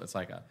 It's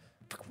like a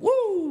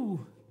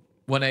woo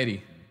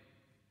 180.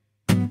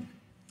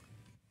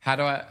 How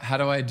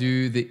do I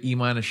do the E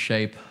minor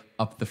shape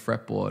up the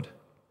fretboard?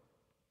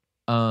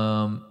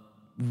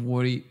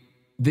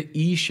 The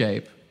E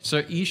shape.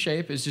 So E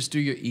shape is just do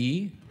your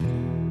E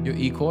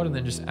chord, and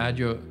then just add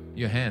your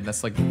hand.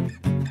 That's like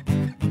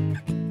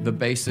the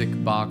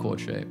basic bar chord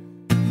shape.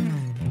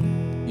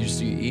 You just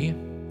do your E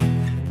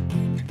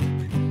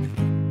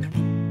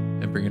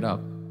and bring it up.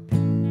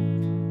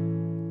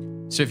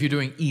 So if you're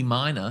doing E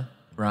minor,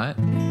 right,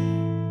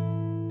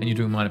 and you're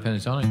doing minor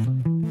pentatonic,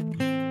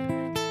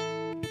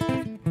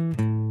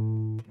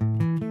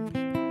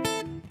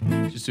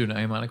 just do an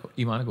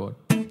E minor chord.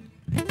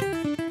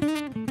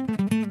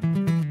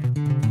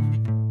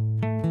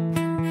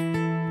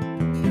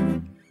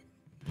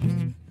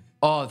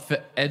 Oh,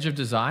 for Edge of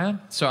Desire,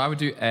 so I would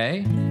do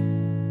A.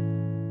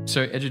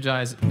 So Edge of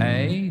Desire is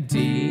A,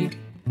 D,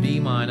 B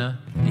minor,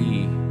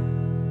 E,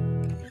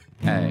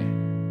 A.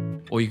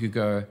 Or you could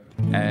go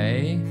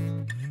A,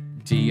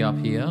 D up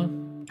here,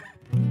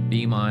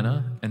 B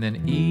minor, and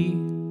then E,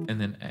 and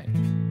then A.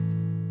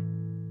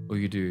 Or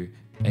you do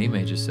A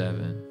major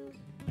 7,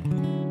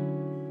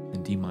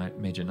 and D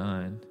major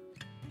 9,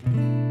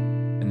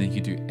 and then you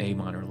could do A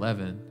minor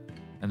 11,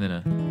 and then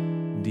a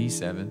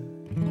D7.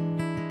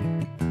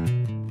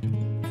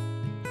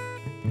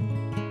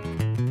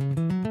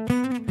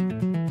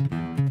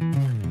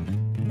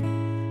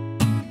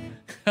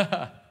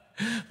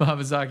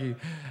 Mahamazaki,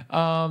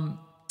 can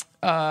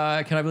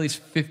I release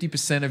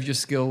 50% of your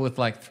skill with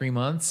like 3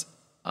 months?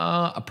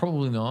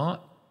 Probably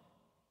not.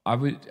 I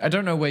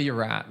don't know where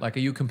you're at. Like, are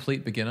you a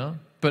complete beginner?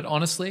 But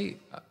honestly,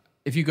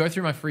 if you go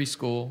through my free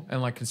school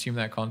and like consume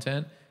that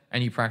content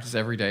and you practice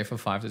every day for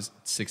 5 to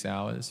 6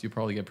 hours, you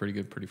probably get pretty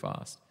good pretty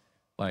fast.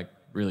 Like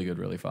really good,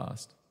 really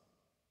fast.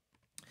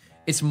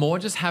 It's more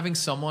just having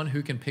someone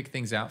who can pick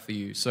things out for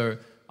you. So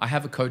I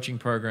have a coaching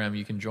program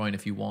you can join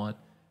if you want.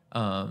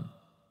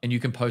 And you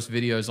can post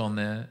videos on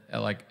there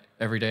like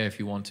every day if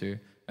you want to,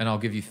 and I'll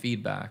give you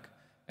feedback.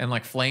 And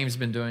like Flame's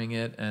been doing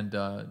it, and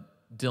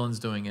Dylan's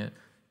doing it.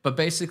 But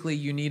basically,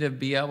 you need to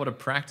be able to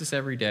practice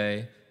every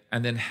day,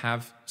 and then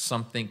have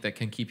something that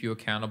can keep you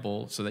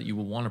accountable, so that you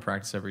will want to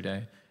practice every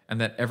day, and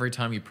that every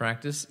time you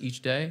practice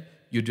each day,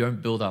 you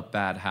don't build up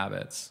bad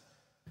habits.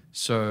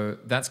 So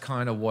that's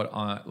kind of what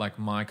like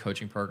my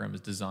coaching program is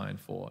designed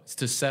for. It's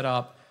to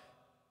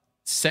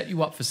set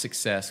you up for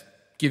success,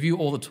 give you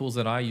all the tools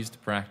that I use to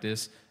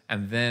practice,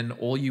 and then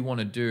all you want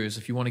to do is,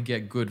 if you want to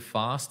get good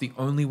fast, the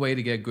only way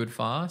to get good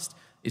fast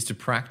is to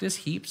practice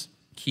heaps.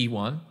 Key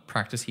one,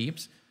 practice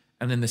heaps.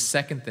 And then the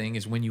second thing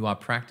is, when you are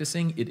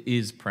practicing, it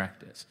is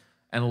practice.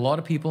 And a lot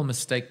of people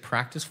mistake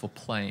practice for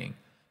playing.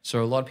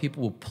 So a lot of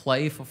people will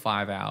play for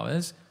 5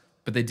 hours,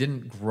 but they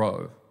didn't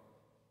grow.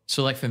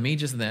 So like for me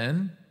just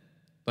then,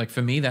 like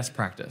for me, that's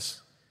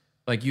practice.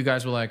 Like you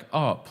guys were like,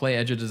 oh, play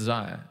Edge of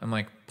Desire. I'm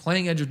like,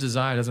 playing Edge of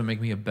Desire doesn't make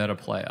me a better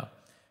player.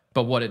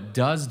 But what it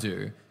does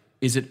do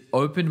is it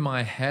opened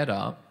my head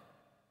up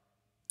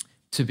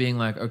to being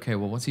like, okay,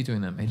 well, what's he doing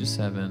there? Major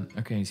 7.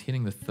 Okay, he's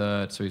hitting the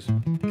 3rd. So he's...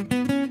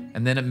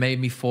 And then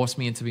it forced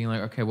me into being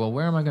like, okay, well,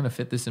 where am I going to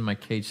fit this in my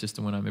cage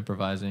system when I'm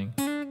improvising?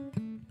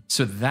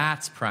 So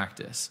that's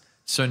practice.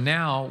 So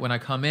now when I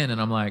come in and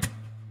I'm like,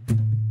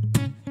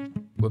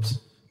 whoops,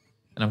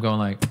 and I'm going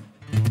like,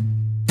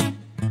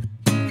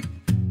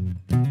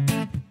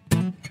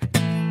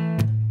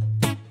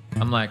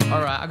 I'm like,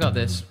 all right, I got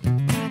this.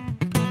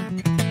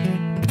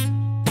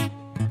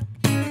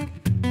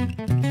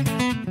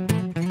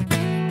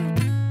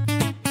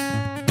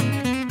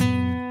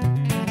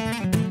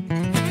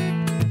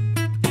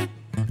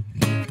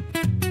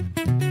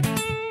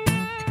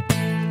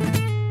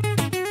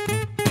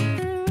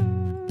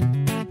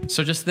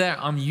 So just there,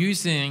 I'm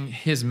using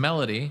his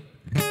melody.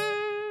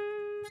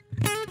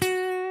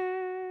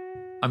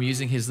 I'm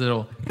using his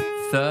little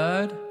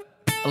third,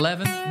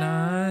 11th,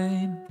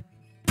 9.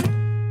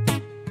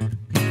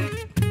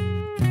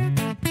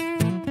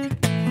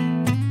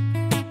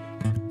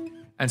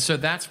 And so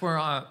that's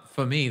where,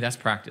 for me, that's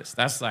practice.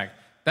 That's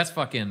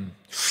fucking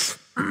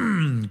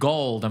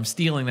gold. I'm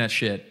stealing that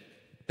shit.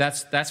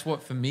 That's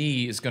what for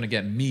me is going to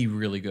get me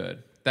really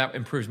good. That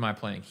improves my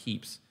playing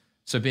heaps.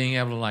 So being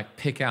able to like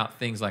pick out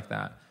things like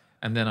that,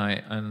 and then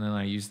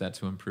I use that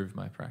to improve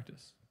my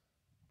practice.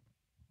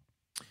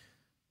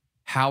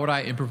 How would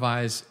I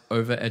improvise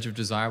over Edge of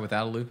Desire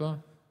without a looper?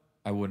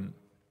 I wouldn't.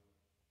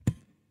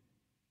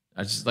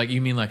 I just like, you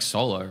mean like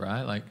solo,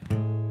 right? Like,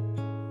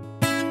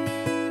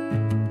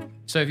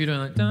 so if you're doing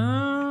like,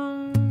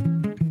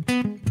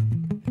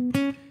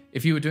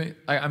 if you were doing,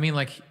 I mean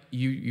like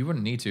you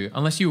wouldn't need to,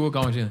 unless you were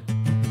going to.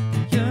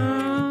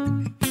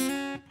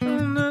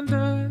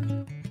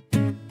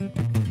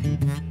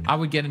 I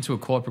would get into a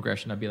chord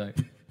progression. I'd be like,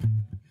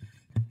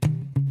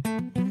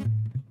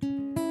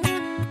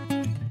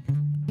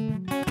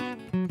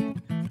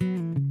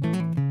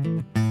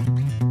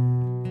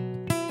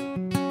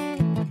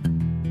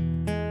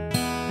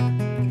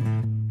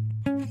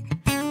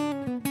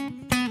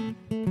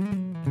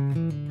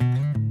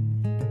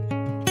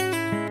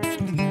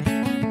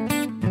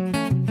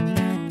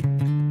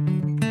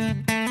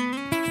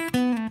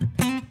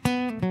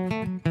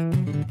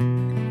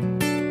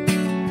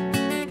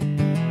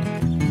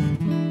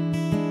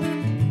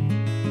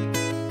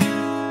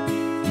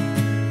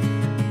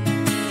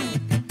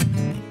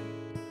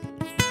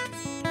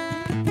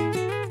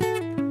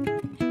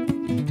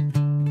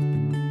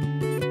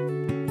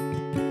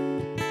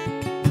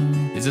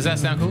 does that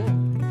sound cool?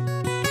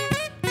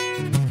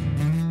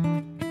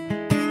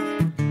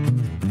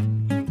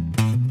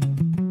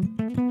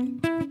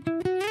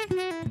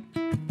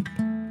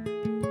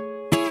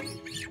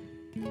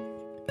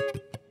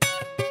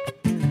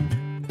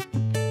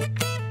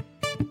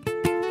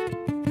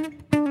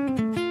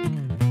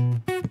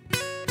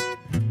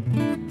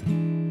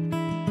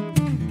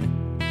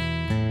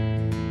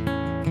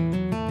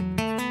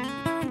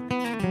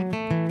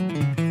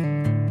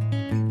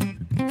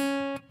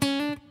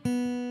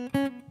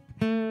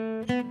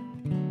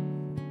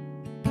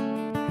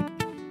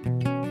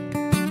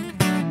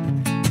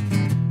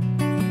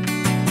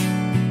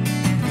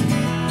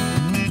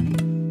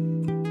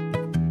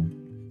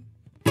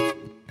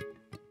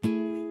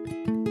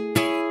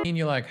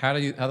 You're like, how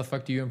the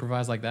fuck do you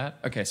improvise like that?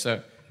 Okay,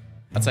 so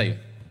I'll tell you.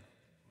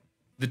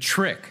 The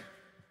trick.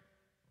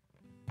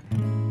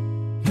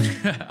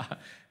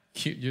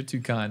 You're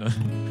too kind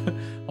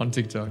on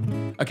TikTok.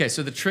 Okay,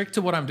 so the trick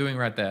to what I'm doing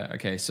right there.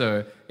 Okay,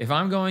 so if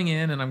I'm going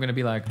in and I'm gonna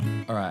be like,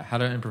 all right, how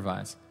do I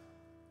improvise?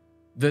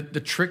 The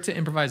trick to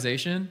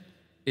improvisation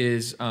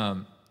is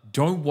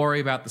don't worry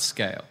about the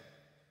scale.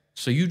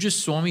 So you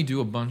just saw me do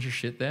a bunch of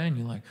shit there and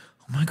you're like,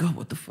 oh my God,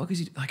 what the fuck is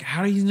he, like,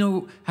 how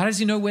does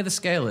he know where the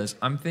scale is?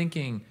 I'm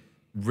thinking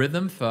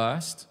rhythm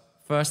first.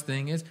 First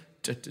thing is,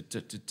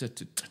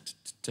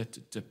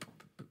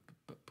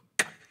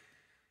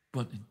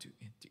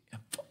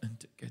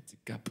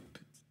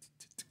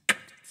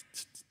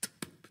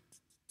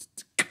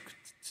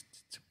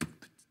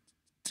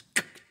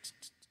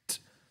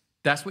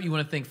 that's what you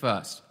want to think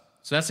first.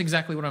 So that's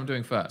exactly what I'm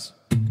doing first.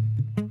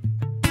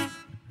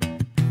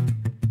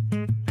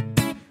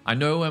 I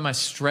know where my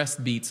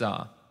stressed beats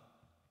are.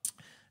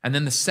 And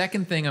then the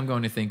second thing I'm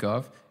going to think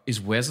of is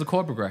where's the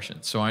chord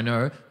progression? So I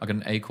know I got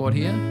an A chord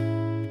here,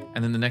 and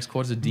then the next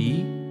chord is a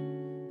D,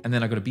 and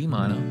then I got a B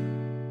minor,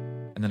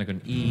 and then I got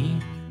an E,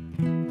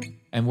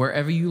 and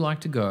wherever you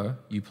like to go,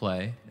 you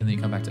play, and then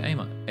you come back to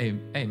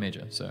A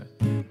major. So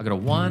I got a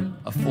 1,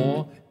 a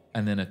 4,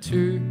 and then a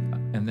 2,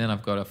 and then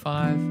I've got a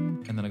 5,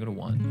 and then I got a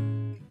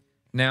 1.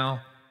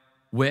 Now,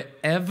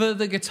 wherever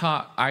the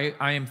guitar, I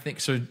am thinking,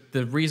 so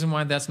the reason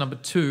why that's number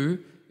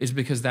 2 is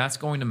because that's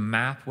going to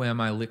map where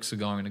my licks are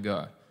going to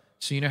go.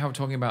 So you know how we're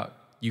talking about,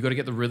 you got to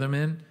get the rhythm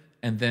in,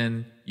 and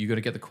then you got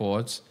to get the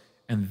chords,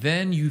 and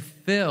then you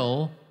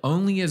fill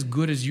only as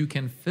good as you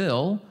can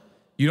fill.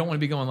 You don't want to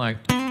be going like,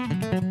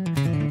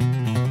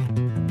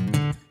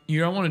 you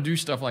don't want to do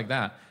stuff like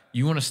that.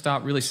 You want to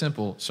start really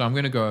simple. So I'm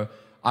going to go,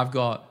 I've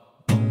got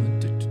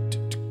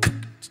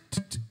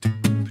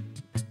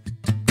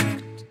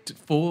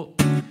full,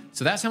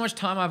 so that's how much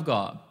time I've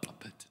got.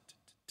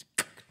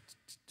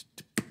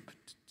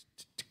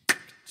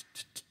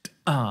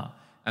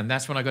 And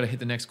that's when I got to hit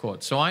the next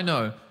chord. So I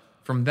know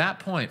from that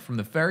point, from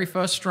the very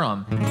first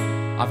strum,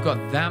 I've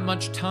got that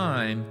much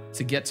time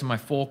to get to my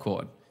 4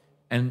 chord.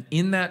 And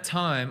in that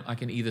time, I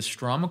can either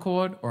strum a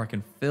chord or I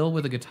can fill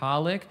with a guitar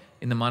lick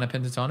in the minor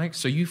pentatonic.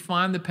 So you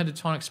find the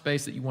pentatonic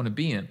space that you want to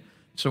be in.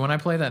 So when I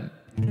play that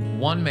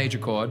one major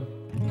chord,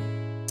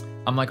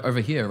 I'm like over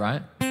here,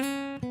 right?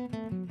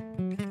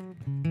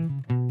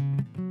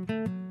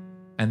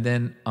 And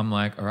then I'm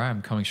like, all right,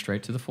 I'm coming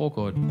straight to the 4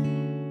 chord.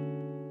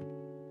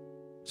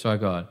 So I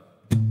got.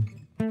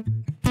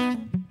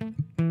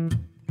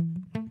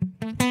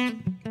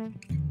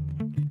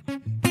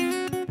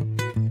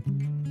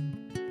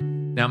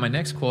 Now my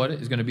next chord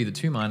is going to be the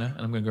 2 minor,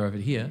 and I'm going to go over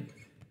here.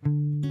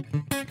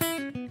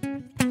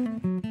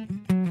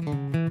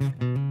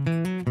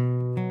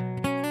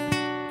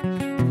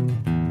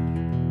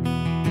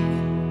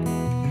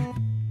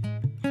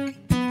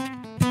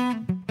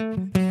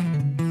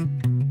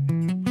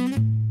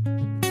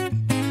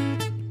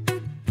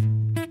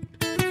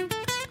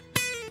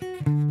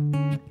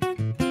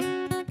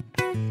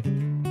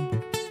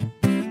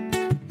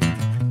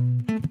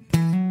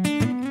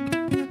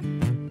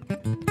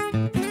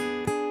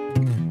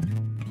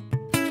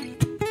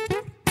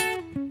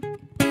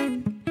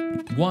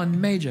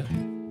 One major.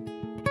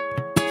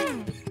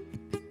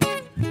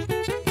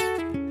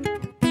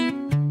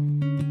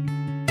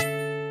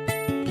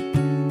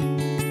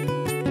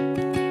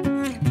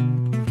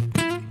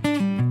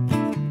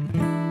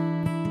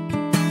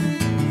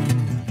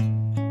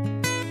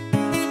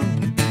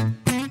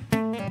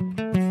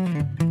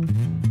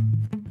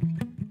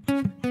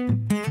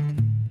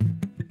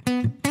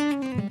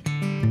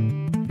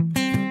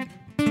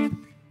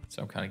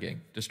 So I'm kind of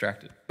getting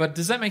distracted. But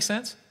does that make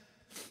sense?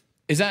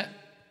 Is that...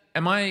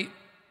 Am I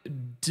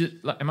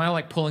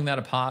like pulling that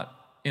apart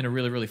in a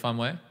really, really fun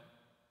way?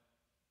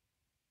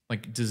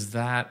 Like, does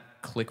that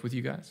click with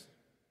you guys?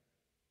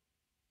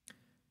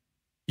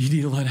 You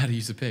need to learn how to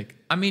use a pick.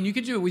 I mean, you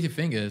could do it with your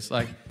fingers.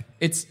 Like,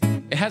 it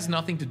has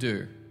nothing to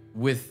do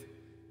with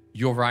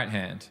your right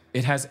hand.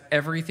 It has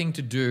everything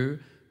to do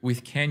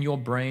with, can your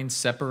brain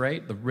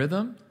separate the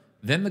rhythm,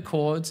 then the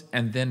chords,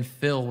 and then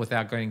fill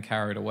without getting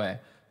carried away?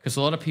 Because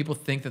a lot of people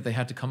think that they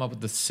had to come up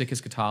with the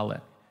sickest guitar lick.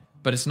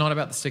 But it's not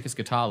about the sickest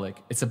guitar lick.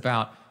 It's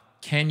about,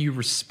 can you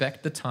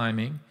respect the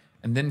timing,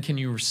 and then can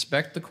you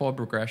respect the chord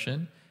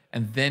progression,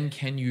 and then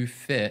can you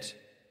fit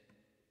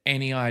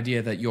any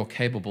idea that you're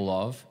capable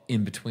of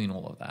in between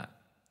all of that?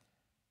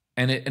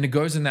 And it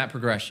goes in that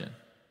progression.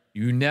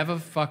 You never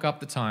fuck up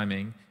the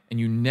timing, and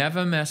you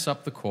never mess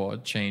up the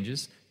chord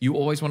changes. You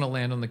always want to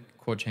land on the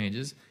chord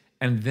changes,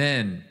 and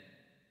then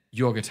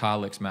your guitar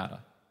licks matter.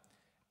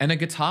 And a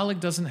guitar lick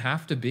doesn't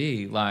have to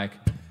be like,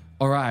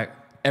 all right,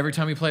 every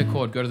time you play a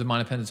chord, go to the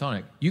minor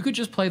pentatonic. You could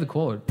just play the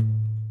chord.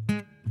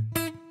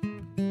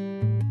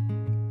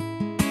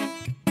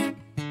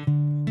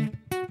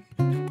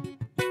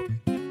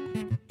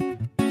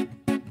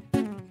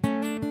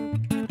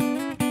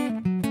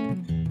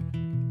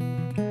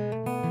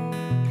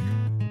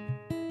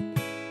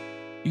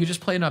 You could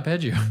just play an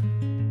arpeggio.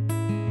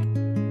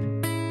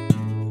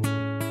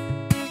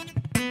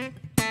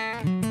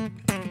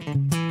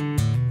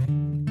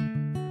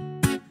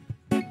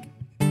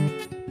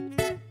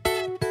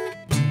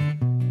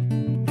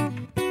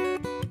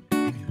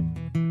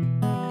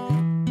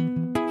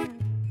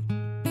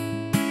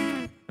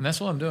 And that's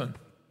what I'm doing.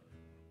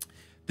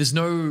 There's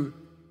no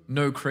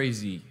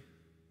crazy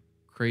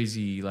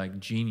like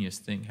genius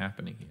thing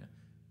happening here.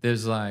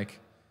 There's like,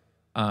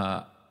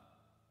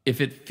 if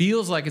it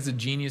feels like it's a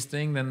genius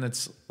thing, then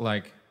that's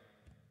like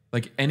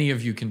any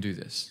of you can do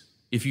this.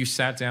 If you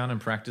sat down and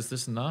practiced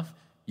this enough,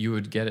 you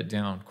would get it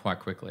down quite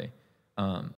quickly.